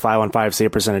 their 5-on-5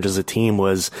 save percentage as a team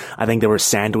was, I think they were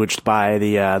sandwiched by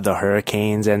the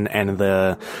Hurricanes and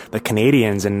the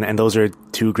Canadiens, and those are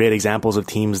 2 great examples of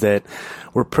teams that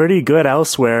were pretty good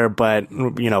elsewhere, but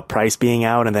Price being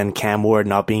out and then Cam Ward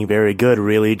not being very good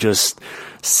really just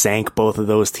sank both of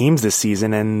those teams this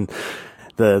season, and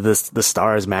the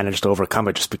Stars managed to overcome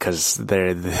it just because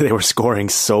they were scoring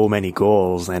so many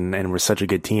goals and were such a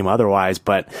good team otherwise.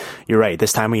 But you're right,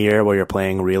 this time of year where you're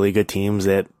playing really good teams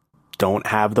that don't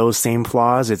have those same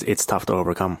flaws, it's tough to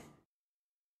overcome.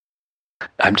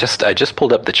 I just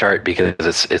pulled up the chart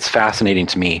because it's fascinating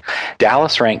to me.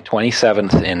 Dallas ranked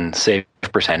 27th in save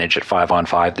percentage at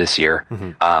 5-on-5 this year.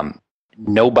 Mm-hmm.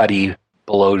 Nobody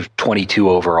below 22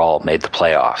 overall made the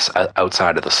playoffs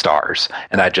outside of the Stars.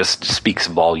 And that just speaks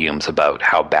volumes about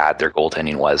how bad their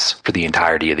goaltending was for the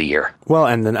entirety of the year. Well,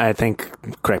 and then I think,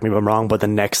 correct me if I'm wrong, but the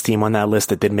next team on that list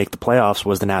that did make the playoffs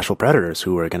was the Nashville Predators,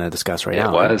 who we're going to discuss right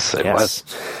now. It was.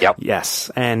 Yep.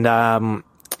 Yes. And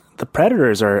the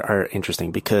Predators are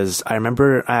interesting because I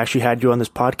remember I actually had you on this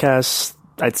podcast,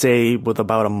 I'd say with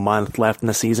about a month left in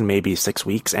the season, maybe 6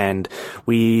 weeks, and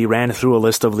we ran through a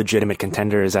list of legitimate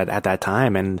contenders at that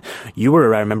time, and you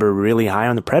were, I remember, really high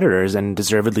on the Predators, and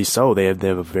deservedly so. They have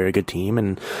a very good team,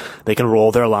 and they can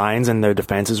roll their lines, and their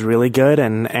defense is really good,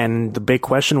 and the big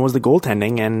question was the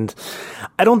goaltending, and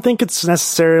I don't think it's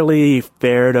necessarily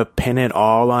fair to pin it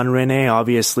all on Rene,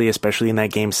 obviously, especially in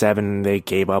that Game 7, they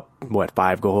gave up,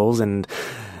 5 goals, and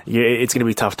it's going to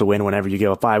be tough to win whenever you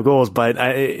give up 5 goals, but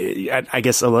I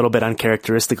guess a little bit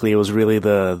uncharacteristically, it was really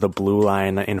the blue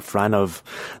line in front of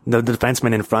the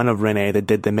defenseman in front of Rene that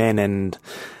did them in. And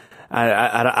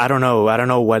I don't know. I don't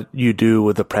know what you do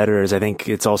with the Predators. I think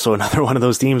it's also another one of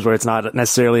those teams where it's not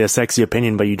necessarily a sexy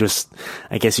opinion, but you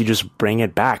just bring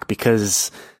it back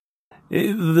because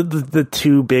the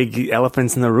 2 big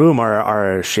elephants in the room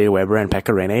are Shea Weber and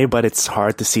Pekka Rinne, but it's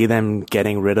hard to see them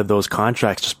getting rid of those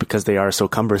contracts just because they are so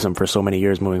cumbersome for so many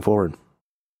years moving forward.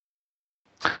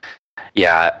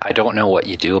 Yeah, I don't know what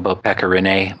you do about Pekka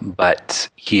Rinne, but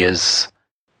he was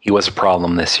a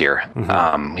problem this year.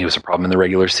 Mm-hmm. He was a problem in the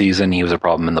regular season. He was a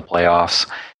problem in the playoffs.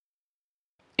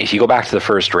 If you go back to the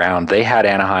first round, they had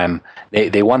Anaheim.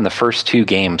 They won the first 2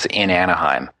 games in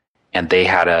Anaheim. And they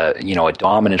had a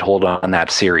dominant hold on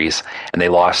that series, and they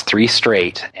lost 3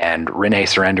 straight. And Rinne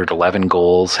surrendered 11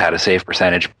 goals, had a save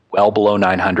percentage well below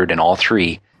 900 in all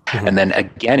 3. Mm-hmm. And then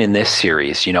again in this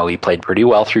series, he played pretty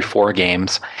well through 4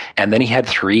 games, and then he had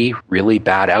 3 really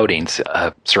bad outings.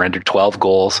 Surrendered 12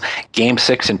 goals. Game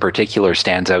 6 in particular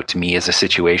stands out to me as a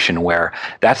situation where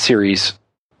that series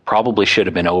probably should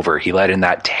have been over. He let in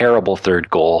that terrible 3rd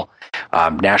goal.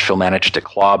 Nashville managed to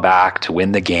claw back to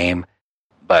win the game,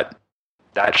 but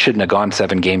that shouldn't have gone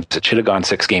 7 games. It should have gone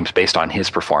 6 games based on his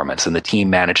performance, and the team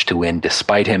managed to win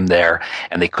despite him there,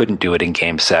 and they couldn't do it in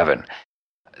Game 7.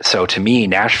 So to me,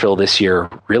 Nashville this year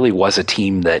really was a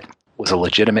team that was a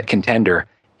legitimate contender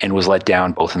and was let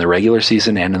down both in the regular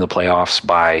season and in the playoffs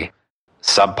by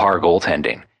subpar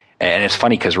goaltending. And it's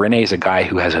funny because Rinne is a guy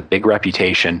who has a big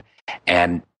reputation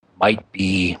and might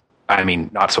be I mean,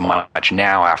 not so much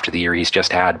now after the year he's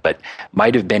just had, but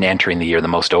might have been entering the year the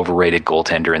most overrated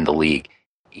goaltender in the league.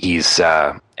 He's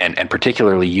and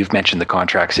particularly you've mentioned the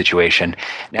contract situation.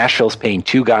 Nashville's paying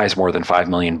 2 guys more than $5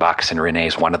 million, and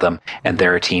Renee's one of them, and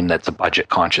they're a team that's a budget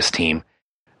conscious team.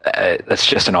 That's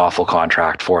just an awful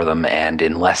contract for them, and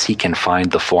unless he can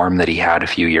find the form that he had a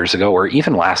few years ago, or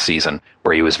even last season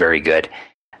where he was very good,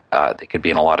 they could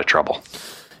be in a lot of trouble.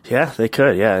 Yeah, they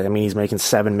could. Yeah, I mean, he's making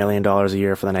 $7 million a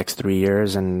year for the next 3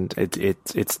 years, and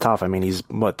it's tough. I mean, he's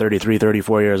 33,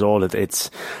 34 years old.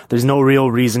 There's no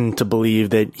real reason to believe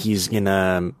that he's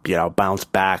gonna, bounce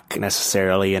back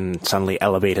necessarily and suddenly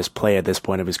elevate his play at this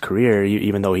point of his career,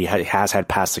 even though he has had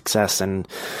past success. And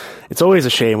it's always a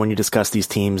shame when you discuss these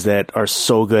teams that are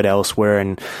so good elsewhere,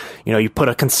 and you put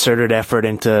a concerted effort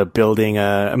into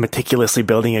meticulously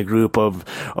building a group of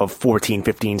 14,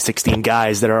 15, 16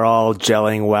 guys that are all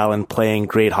gelling well and playing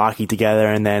great hockey together,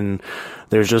 and then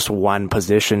there's just one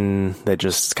position that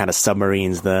just kind of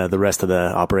submarines the rest of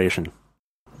the operation.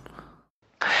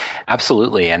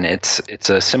 Absolutely, and it's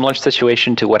a similar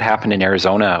situation to what happened in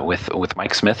Arizona with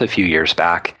Mike Smith a few years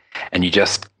back. And you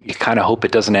kind of hope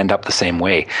it doesn't end up the same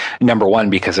way. Number one,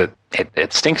 because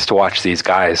it stinks to watch these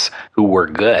guys who were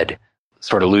good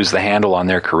sort of lose the handle on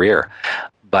their career.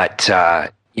 But,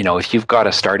 if you've got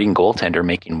a starting goaltender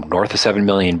making north of $7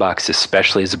 million,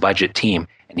 especially as a budget team,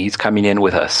 and he's coming in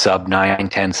with a sub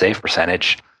 9-10 save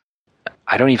percentage,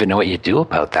 I don't even know what you do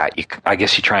about that. I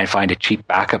guess you try and find a cheap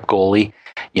backup goalie,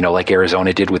 like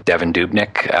Arizona did with Devin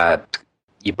Dubnyk.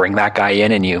 You bring that guy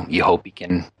in and you hope he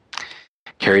can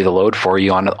carry the load for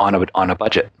you on a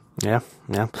budget. Yeah.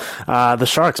 The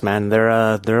Sharks, man, they're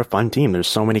a fun team. There's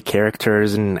so many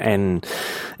characters and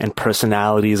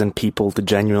personalities and people to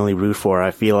genuinely root for. I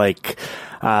feel like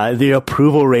the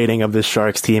approval rating of this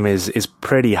Sharks team is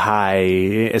pretty high,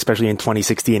 especially in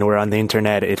 2016, where on the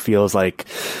internet it feels like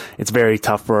it's very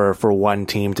tough for one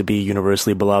team to be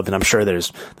universally beloved. And I'm sure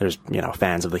there's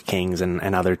fans of the Kings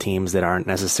and other teams that aren't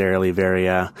necessarily very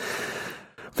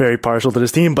partial to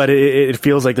this team, but it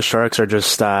feels like the Sharks are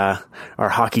just our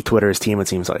hockey Twitter's team, it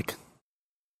seems like.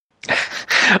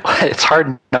 It's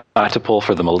hard not to pull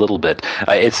for them a little bit.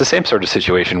 It's the same sort of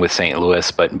situation with St. Louis,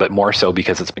 but more so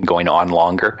because it's been going on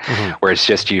longer, where it's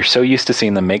just you're so used to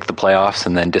seeing them make the playoffs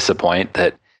and then disappoint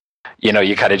that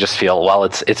you kind of just feel, well,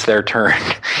 it's their turn.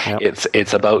 Yep.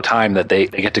 It's about time that they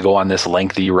get to go on this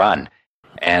lengthy run.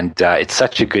 And it's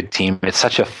such a good team. It's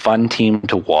such a fun team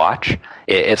to watch.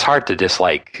 It's hard to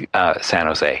dislike San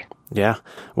Jose. Yeah.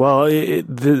 Well,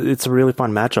 it's a really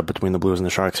fun matchup between the Blues and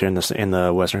the Sharks here in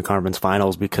the Western Conference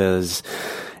Finals, because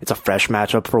it's a fresh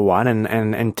matchup for one,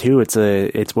 and two, it's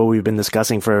what we've been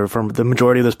discussing for the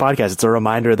majority of this podcast. It's a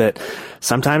reminder that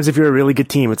sometimes if you're a really good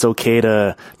team, it's okay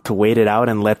to wait it out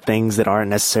and let things that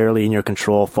aren't necessarily in your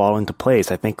control fall into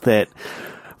place. I think that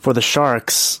for the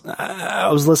Sharks, I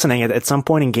was listening at some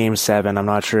point in Game 7. I'm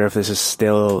not sure if this is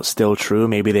still true.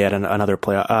 Maybe they had another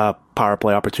power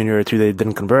play opportunity or two they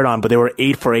didn't convert on, but they were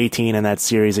 8 for 18 in that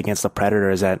series against the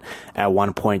Predators at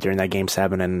one point during that Game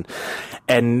 7,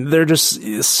 and they're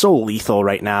just so lethal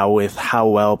right now with how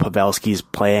well Pavelski's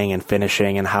playing and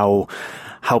finishing, and how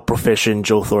proficient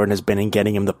Joe Thornton has been in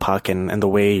getting him the puck, and the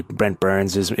way Brent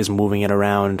Burns is moving it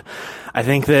around. I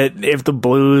think that if the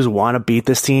Blues want to beat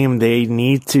this team, they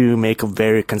need to make a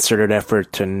very concerted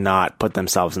effort to not put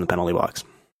themselves in the penalty box.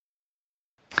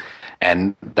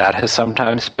 And that has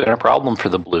sometimes been a problem for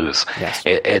the Blues.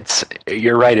 Yes.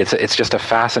 You're right. It's just a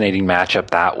fascinating matchup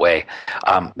that way.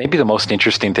 Maybe the most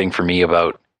interesting thing for me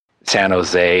about San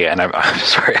Jose, and I'm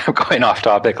sorry, I'm going off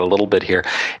topic a little bit here,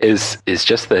 is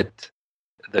just that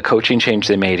the coaching change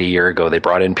they made a year ago. They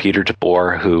brought in Peter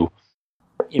DeBoer, who,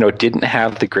 didn't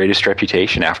have the greatest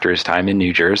reputation after his time in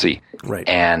New Jersey. Right.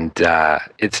 And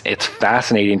it's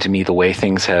fascinating to me the way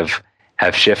things have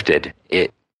shifted.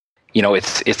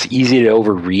 It's easy to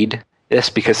overread this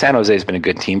because San Jose has been a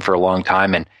good team for a long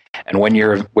time, and when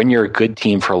you're a good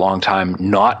team for a long time,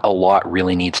 not a lot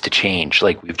really needs to change.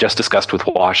 Like we've just discussed with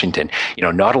Washington,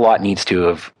 not a lot needs to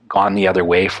have gone the other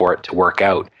way for it to work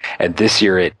out. And this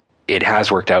year it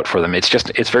has worked out for them.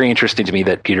 It's very interesting to me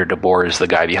that Peter DeBoer is the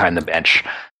guy behind the bench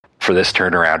for this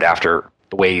turnaround after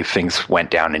the way things went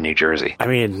down in New Jersey. I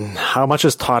mean, how much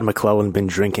has Todd McClellan been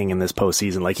drinking in this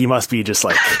postseason? Like, he must be just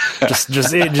like, just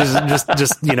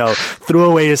threw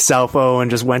away his cell phone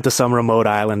and just went to some remote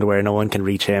island where no one can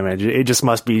reach him. It just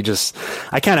must be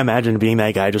I can't imagine being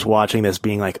that guy just watching this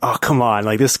being like, oh, come on.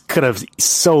 Like, this could have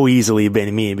so easily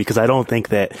been me, because I don't think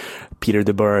that Peter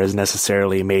DeBoer has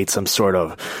necessarily made some sort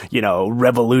of,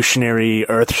 revolutionary,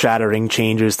 earth-shattering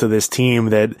changes to this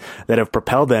team that have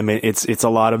propelled them. It's a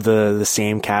lot of the same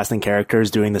same cast and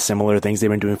characters doing the similar things they've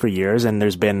been doing for years, and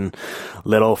there's been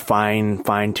little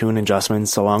fine-tune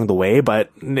adjustments along the way,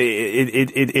 but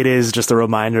it is just a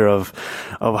reminder of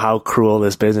how cruel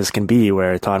this business can be,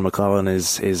 where Todd McLellan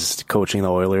is coaching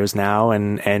the Oilers now,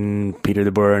 and Peter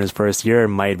DeBoer in his first year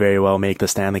might very well make the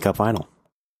Stanley Cup final.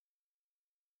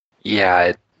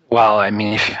 Yeah, well, I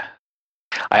mean,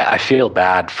 I feel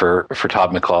bad for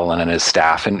Todd McLellan and his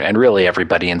staff, and really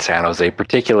everybody in San Jose.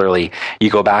 Particularly, you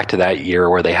go back to that year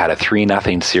where they had a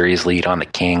 3-0 series lead on the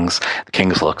Kings. The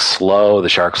Kings looked slow, the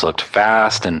Sharks looked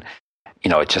fast, and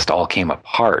it just all came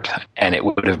apart. And it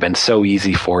would have been so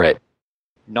easy for it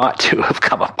not to have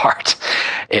come apart.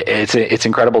 It's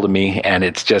incredible to me, and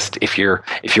it's just if you're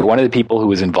one of the people who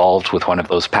was involved with one of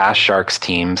those past Sharks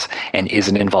teams and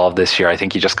isn't involved this year, I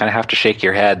think you just kind of have to shake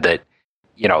your head that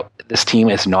this team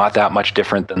is not that much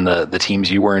different than the teams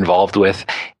you were involved with.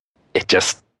 It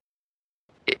just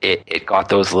it got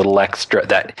those little extra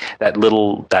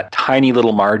that tiny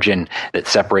little margin that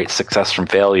separates success from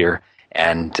failure,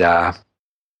 and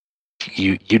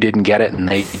you didn't get it, and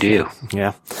they do.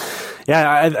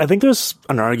 Yeah, I think there's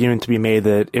an argument to be made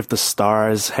that if the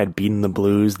Stars had beaten the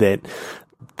Blues, that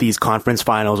these conference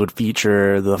finals would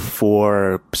feature the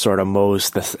 4 sort of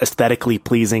most aesthetically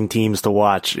pleasing teams to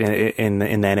watch in the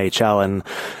NHL. And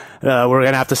we're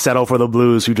going to have to settle for the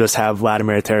Blues, who just have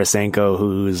Vladimir Tarasenko,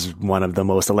 who's one of the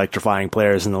most electrifying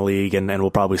players in the league and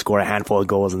will probably score a handful of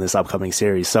goals in this upcoming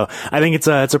series. So I think it's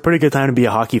a pretty good time to be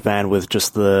a hockey fan with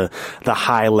just the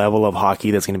high level of hockey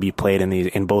that's going to be played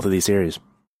in both of these series.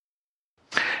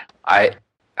 I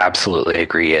absolutely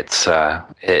agree. It's going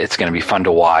to be fun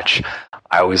to watch.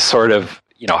 I was sort of,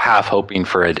 half hoping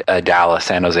for a Dallas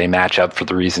San Jose matchup for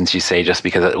the reasons you say, just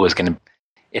because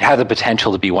it had the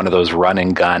potential to be one of those run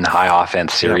and gun high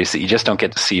offense series that you just don't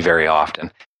get to see very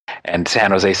often. And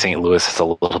San Jose St. Louis is a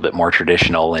little bit more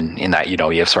traditional in that, you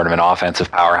have sort of an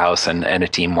offensive powerhouse and a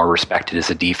team more respected as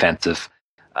a defensive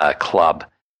club.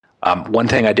 One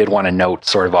thing I did want to note,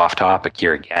 sort of off topic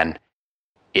here again,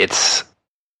 it's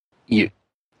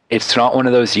not one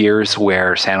of those years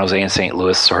where San Jose and St.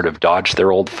 Louis sort of dodged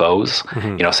their old foes.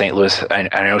 Mm-hmm. St. Louis, I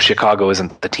know Chicago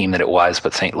isn't the team that it was,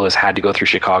 but St. Louis had to go through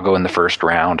Chicago in the first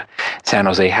round. San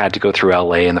Jose had to go through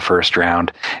LA in the first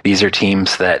round. These are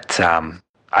teams that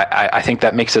I think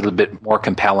that makes it a bit more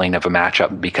compelling of a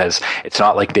matchup, because it's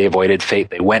not like they avoided fate.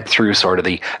 They went through sort of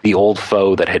the old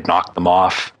foe that had knocked them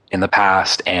off in the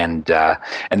past, and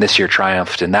this year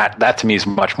triumphed, and that to me is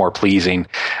much more pleasing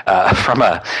from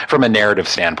a narrative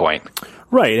standpoint.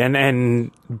 Right,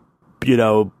 and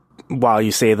while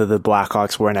you say that the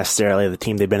Blackhawks weren't necessarily the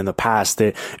team they've been in the past,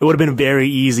 it would have been very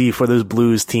easy for this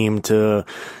Blues team to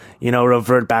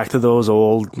revert back to those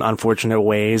old unfortunate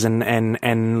ways and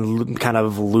kind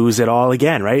of lose it all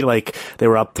again, right? Like, they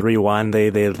were up 3-1,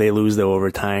 they lose the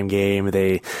overtime game,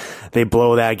 they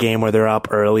blow that game where they're up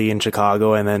early in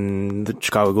Chicago, and then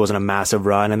Chicago goes on a massive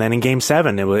run, and then in Game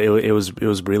 7 it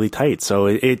was really tight. So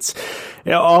it's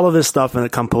all of this stuff in the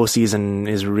come postseason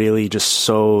is really just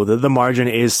so the margin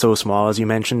is so small, as you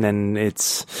mentioned, and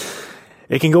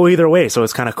it can go either way. So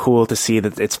it's kind of cool to see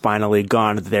that it's finally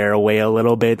gone their way a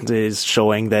little bit, is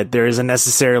showing that there isn't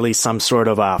necessarily some sort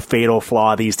of a fatal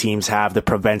flaw these teams have that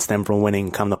prevents them from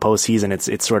winning come the postseason.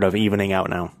 It's sort of evening out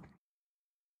now.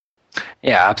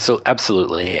 Yeah,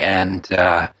 absolutely. And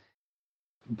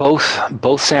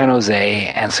both San Jose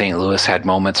and St. Louis had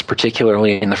moments,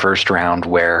 particularly in the first round,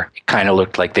 where it kind of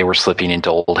looked like they were slipping into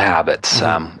old habits.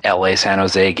 Mm-hmm. LA, San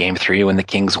Jose, Game 3 when the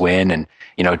Kings win, and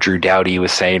Drew Doughty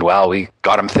was saying, well, we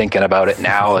got him thinking about it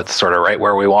now. It's sort of right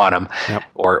where we want him. Yep.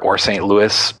 Or St.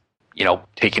 Louis,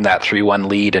 taking that 3-1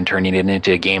 lead and turning it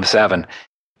into Game 7.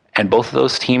 And both of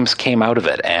those teams came out of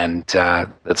it. And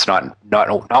that's not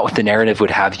what the narrative would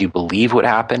have you believe would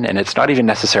happen. And it's not even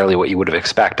necessarily what you would have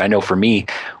expected. I know for me,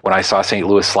 when I saw St.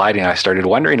 Louis sliding, I started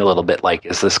wondering a little bit, like,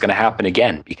 is this going to happen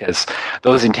again? Because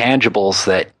those intangibles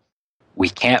that we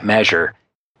can't measure,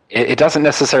 it doesn't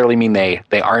necessarily mean they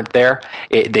aren't there.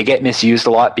 They get misused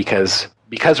a lot because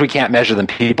we can't measure them.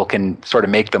 People can sort of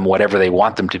make them whatever they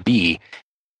want them to be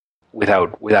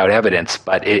without evidence.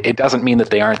 But it doesn't mean that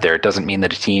they aren't there. It doesn't mean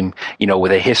that a team,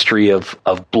 with a history of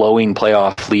blowing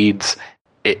playoff leads,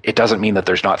 it doesn't mean that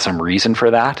there's not some reason for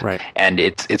that. Right. And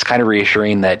it's kind of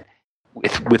reassuring that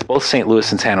with both St. Louis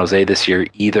and San Jose this year,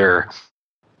 either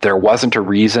there wasn't a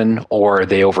reason or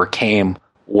they overcame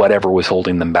whatever was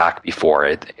holding them back before.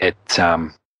 It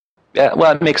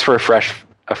makes for a fresh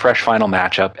final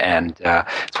matchup, and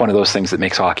it's one of those things that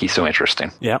makes hockey so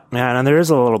interesting. Yeah, man, and there is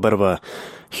a little bit of a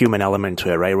human element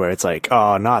to it, right? Where it's like,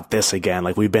 oh, not this again.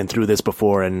 Like, we've been through this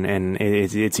before, and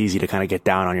it's easy to kind of get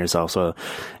down on yourself. So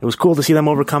it was cool to see them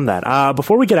overcome that.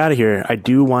 Before we get out of here, I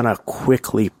do want to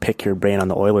quickly pick your brain on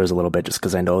the Oilers a little bit, just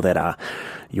because I know that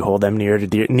you hold them near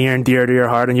and dear to your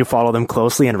heart, and you follow them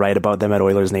closely and write about them at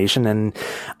Oilers Nation. And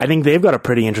I think they've got a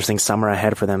pretty interesting summer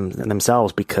ahead for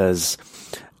themselves, because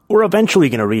we're eventually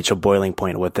going to reach a boiling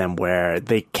point with them where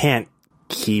they can't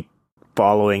keep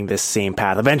following this same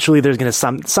path. Eventually there's going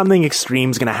to something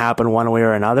extreme is going to happen one way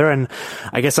or another. And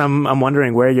I guess I'm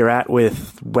wondering where you're at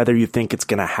with whether you think it's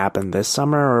going to happen this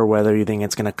summer or whether you think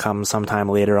it's going to come sometime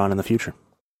later on in the future.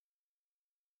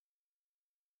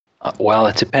 Well,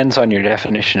 it depends on your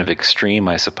definition of extreme,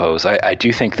 I suppose. I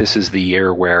do think this is the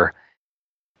year where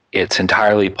it's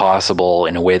entirely possible,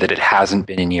 in a way that it hasn't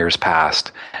been in years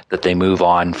past, that they move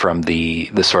on from the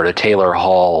sort of Taylor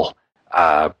Hall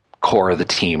core of the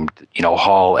team,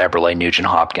 Hall, Eberle, Nugent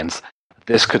Hopkins.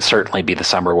 This could certainly be the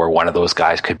summer where one of those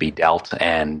guys could be dealt,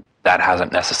 and that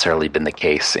hasn't necessarily been the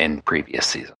case in previous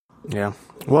seasons. Yeah.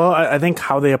 Well, I think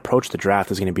how they approach the draft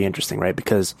is going to be interesting, right?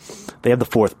 Because they have the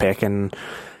 4th pick, and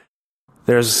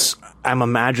I'm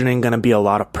imagining going to be a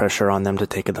lot of pressure on them to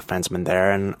take a defenseman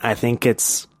there. And I think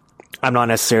I'm not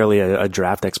necessarily a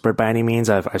draft expert by any means.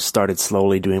 I've started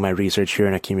slowly doing my research here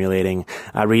and accumulating,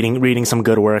 reading some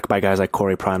good work by guys like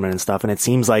Corey Pronman and stuff. And it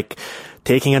seems like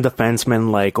taking a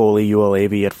defenseman like Olli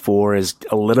Juolevi at 4 is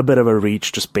a little bit of a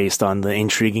reach, just based on the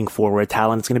intriguing forward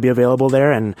talent that's going to be available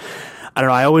there. And I don't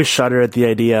know, I always shudder at the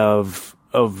idea of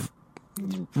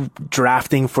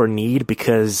drafting for need,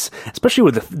 because especially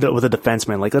with a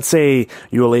defenseman, like, let's say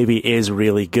Juolevi is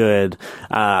really good,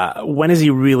 when is he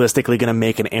realistically going to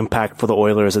make an impact for the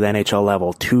Oilers at the NHL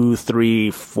level? 2, 3,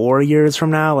 4 years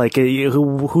from now? Like,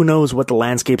 who knows what the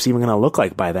landscape's even going to look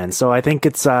like by then? So I think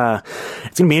it's going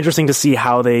to be interesting to see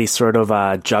how they sort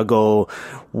of juggle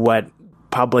what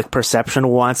public perception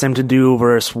wants them to do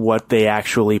versus what they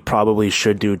actually probably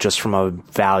should do, just from a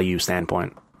value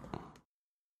standpoint.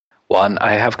 Well, and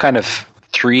I have kind of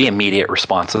 3 immediate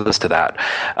responses to that.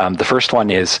 The first one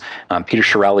is Peter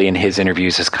Chiarelli in his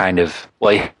interviews is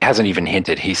he hasn't even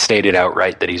hinted. He stated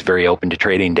outright that he's very open to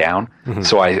trading down. Mm-hmm.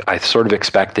 So I sort of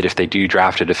expect that if they do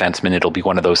draft a defenseman, it'll be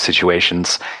one of those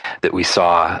situations that we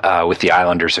saw with the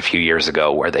Islanders a few years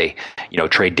ago, where they,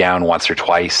 trade down once or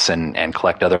twice and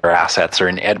collect other assets, or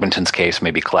in Edmonton's case,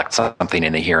 maybe collect something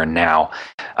in the here and now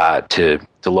to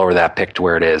lower that pick to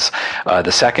where it is.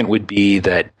 The second would be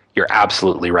that you're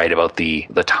absolutely right about the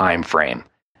time frame.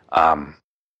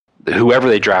 Whoever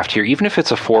they draft here, even if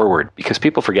it's a forward, because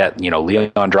people forget,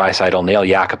 Leon Draisaitl, Nail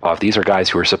Yakupov, these are guys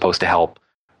who are supposed to help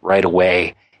right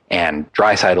away. And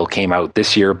Draisaitl came out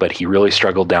this year, but he really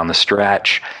struggled down the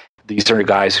stretch. These are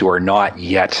guys who are not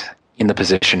yet in the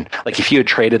position. Like, if you had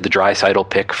traded the Draisaitl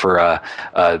pick for a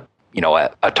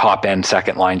top end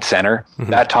second line center,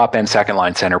 mm-hmm. that top end second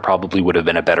line center probably would have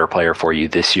been a better player for you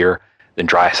this year than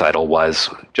Draisaitl was,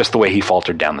 just the way he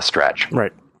faltered down the stretch.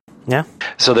 Right. Yeah.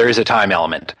 So there is a time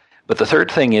element. But the third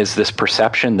thing is this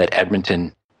perception that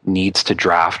Edmonton needs to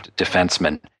draft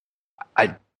defensemen.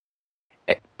 I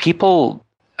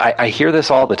hear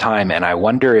this all the time, and I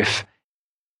wonder if,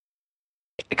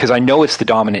 because I know it's the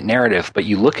dominant narrative, but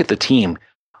you look at the team.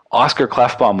 Oscar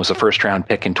Klefbom was a first-round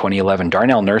pick in 2011.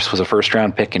 Darnell Nurse was a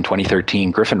first-round pick in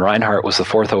 2013. Griffin Reinhart was the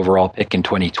 4th overall pick in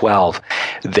 2012.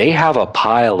 They have a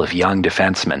pile of young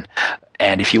defensemen.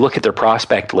 And if you look at their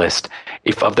prospect list,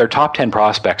 if of their top 10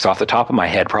 prospects, off the top of my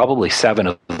head, probably 7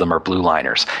 of them are blue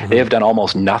liners. Mm-hmm. They have done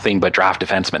almost nothing but draft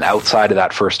defensemen outside of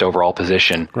that first overall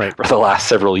position for the last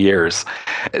several years.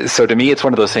 So to me, it's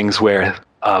one of those things where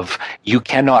you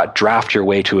cannot draft your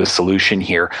way to a solution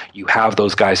here. You have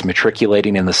those guys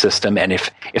matriculating in the system, and if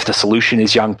the solution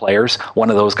is young players, one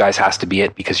of those guys has to be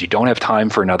it, because you don't have time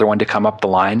for another one to come up the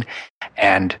line.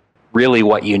 And really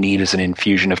what you need is an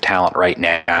infusion of talent right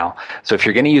now. So if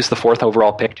you're going to use the 4th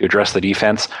overall pick to address the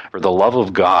defense, for the love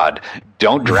of God,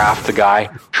 don't draft the guy,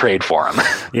 trade for him.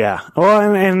 Yeah.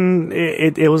 Well, and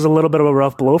it was a little bit of a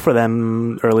rough blow for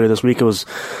them earlier this week. It was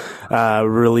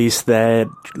released that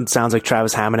it sounds like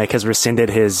Travis Hamonic has rescinded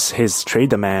his trade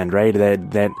demand, right?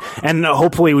 That and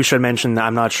hopefully we should mention,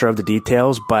 I'm not sure of the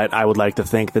details, but I would like to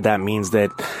think that means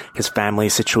that his family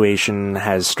situation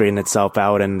has straightened itself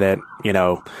out, and that,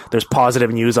 there's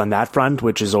positive news on that front,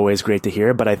 which is always great to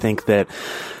hear. But I think that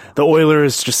the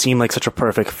Oilers just seem like such a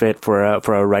perfect fit for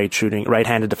a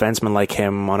right-handed defenseman like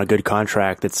him on a good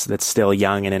contract that's still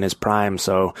young and in his prime.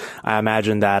 So I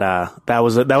imagine that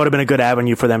would have been a good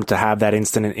avenue for them to have that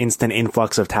instant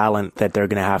influx of talent that they're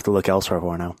going to have to look elsewhere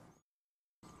for now.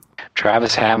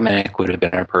 Travis Hamonic would have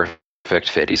been a perfect perfect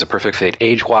fit. He's a perfect fit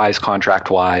age-wise,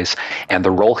 contract-wise, and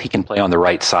the role he can play on the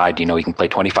right side. He can play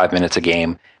 25 minutes a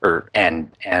game,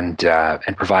 and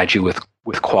provide you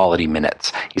with quality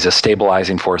minutes. He's a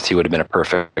stabilizing force. He would have been a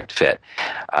perfect fit.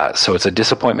 So it's a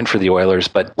disappointment for the Oilers,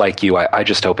 but like you, I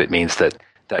just hope it means that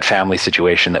family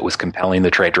situation that was compelling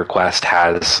the trade request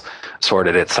has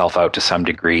sorted itself out to some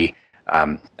degree.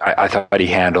 I thought he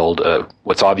handled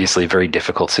what's obviously a very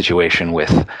difficult situation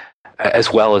with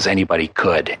as well as anybody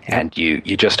could, and you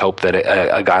just hope that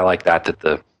a guy like that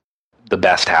the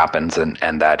best happens,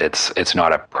 and that it's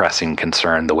not a pressing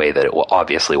concern the way that it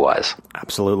obviously was.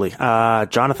 Absolutely.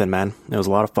 Jonathan, man, it was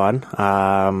a lot of fun.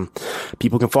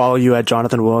 People can follow you at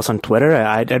Jonathan Willis on Twitter.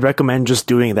 I'd recommend just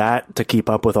doing that to keep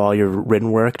up with all your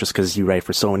written work, just because you write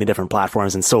for so many different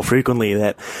platforms and so frequently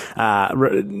that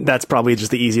that's probably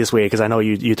just the easiest way, because I know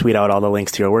you tweet out all the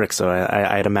links to your work, so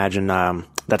I'd imagine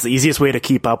that's the easiest way to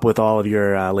keep up with all of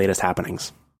your latest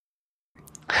happenings.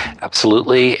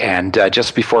 Absolutely. And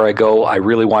just before I go, I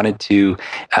really wanted to,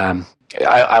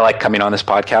 I like coming on this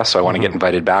podcast, so I want to get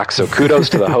invited back. So kudos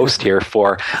to the host here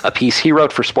for a piece he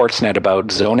wrote for Sportsnet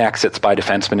about zone exits by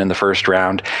defensemen in the first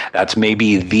round. That's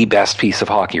maybe the best piece of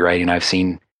hockey writing I've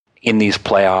seen in these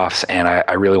playoffs, and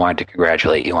I really wanted to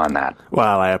congratulate you on that.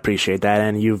 Well, I appreciate that.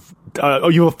 And you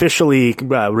officially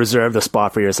reserved a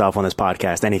spot for yourself on this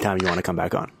podcast anytime you want to come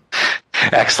back on.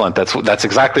 Excellent. That's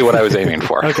exactly what I was aiming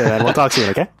for. Okay, then we'll talk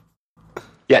soon, okay?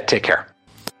 Yeah, take care.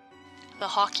 The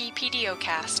Hockey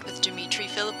PDOcast with Dimitri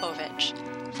Filipovic.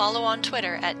 Follow on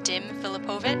Twitter at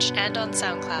DimFilipovic and on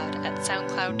SoundCloud at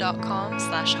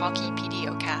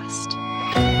soundcloud.com/hockeypdocast.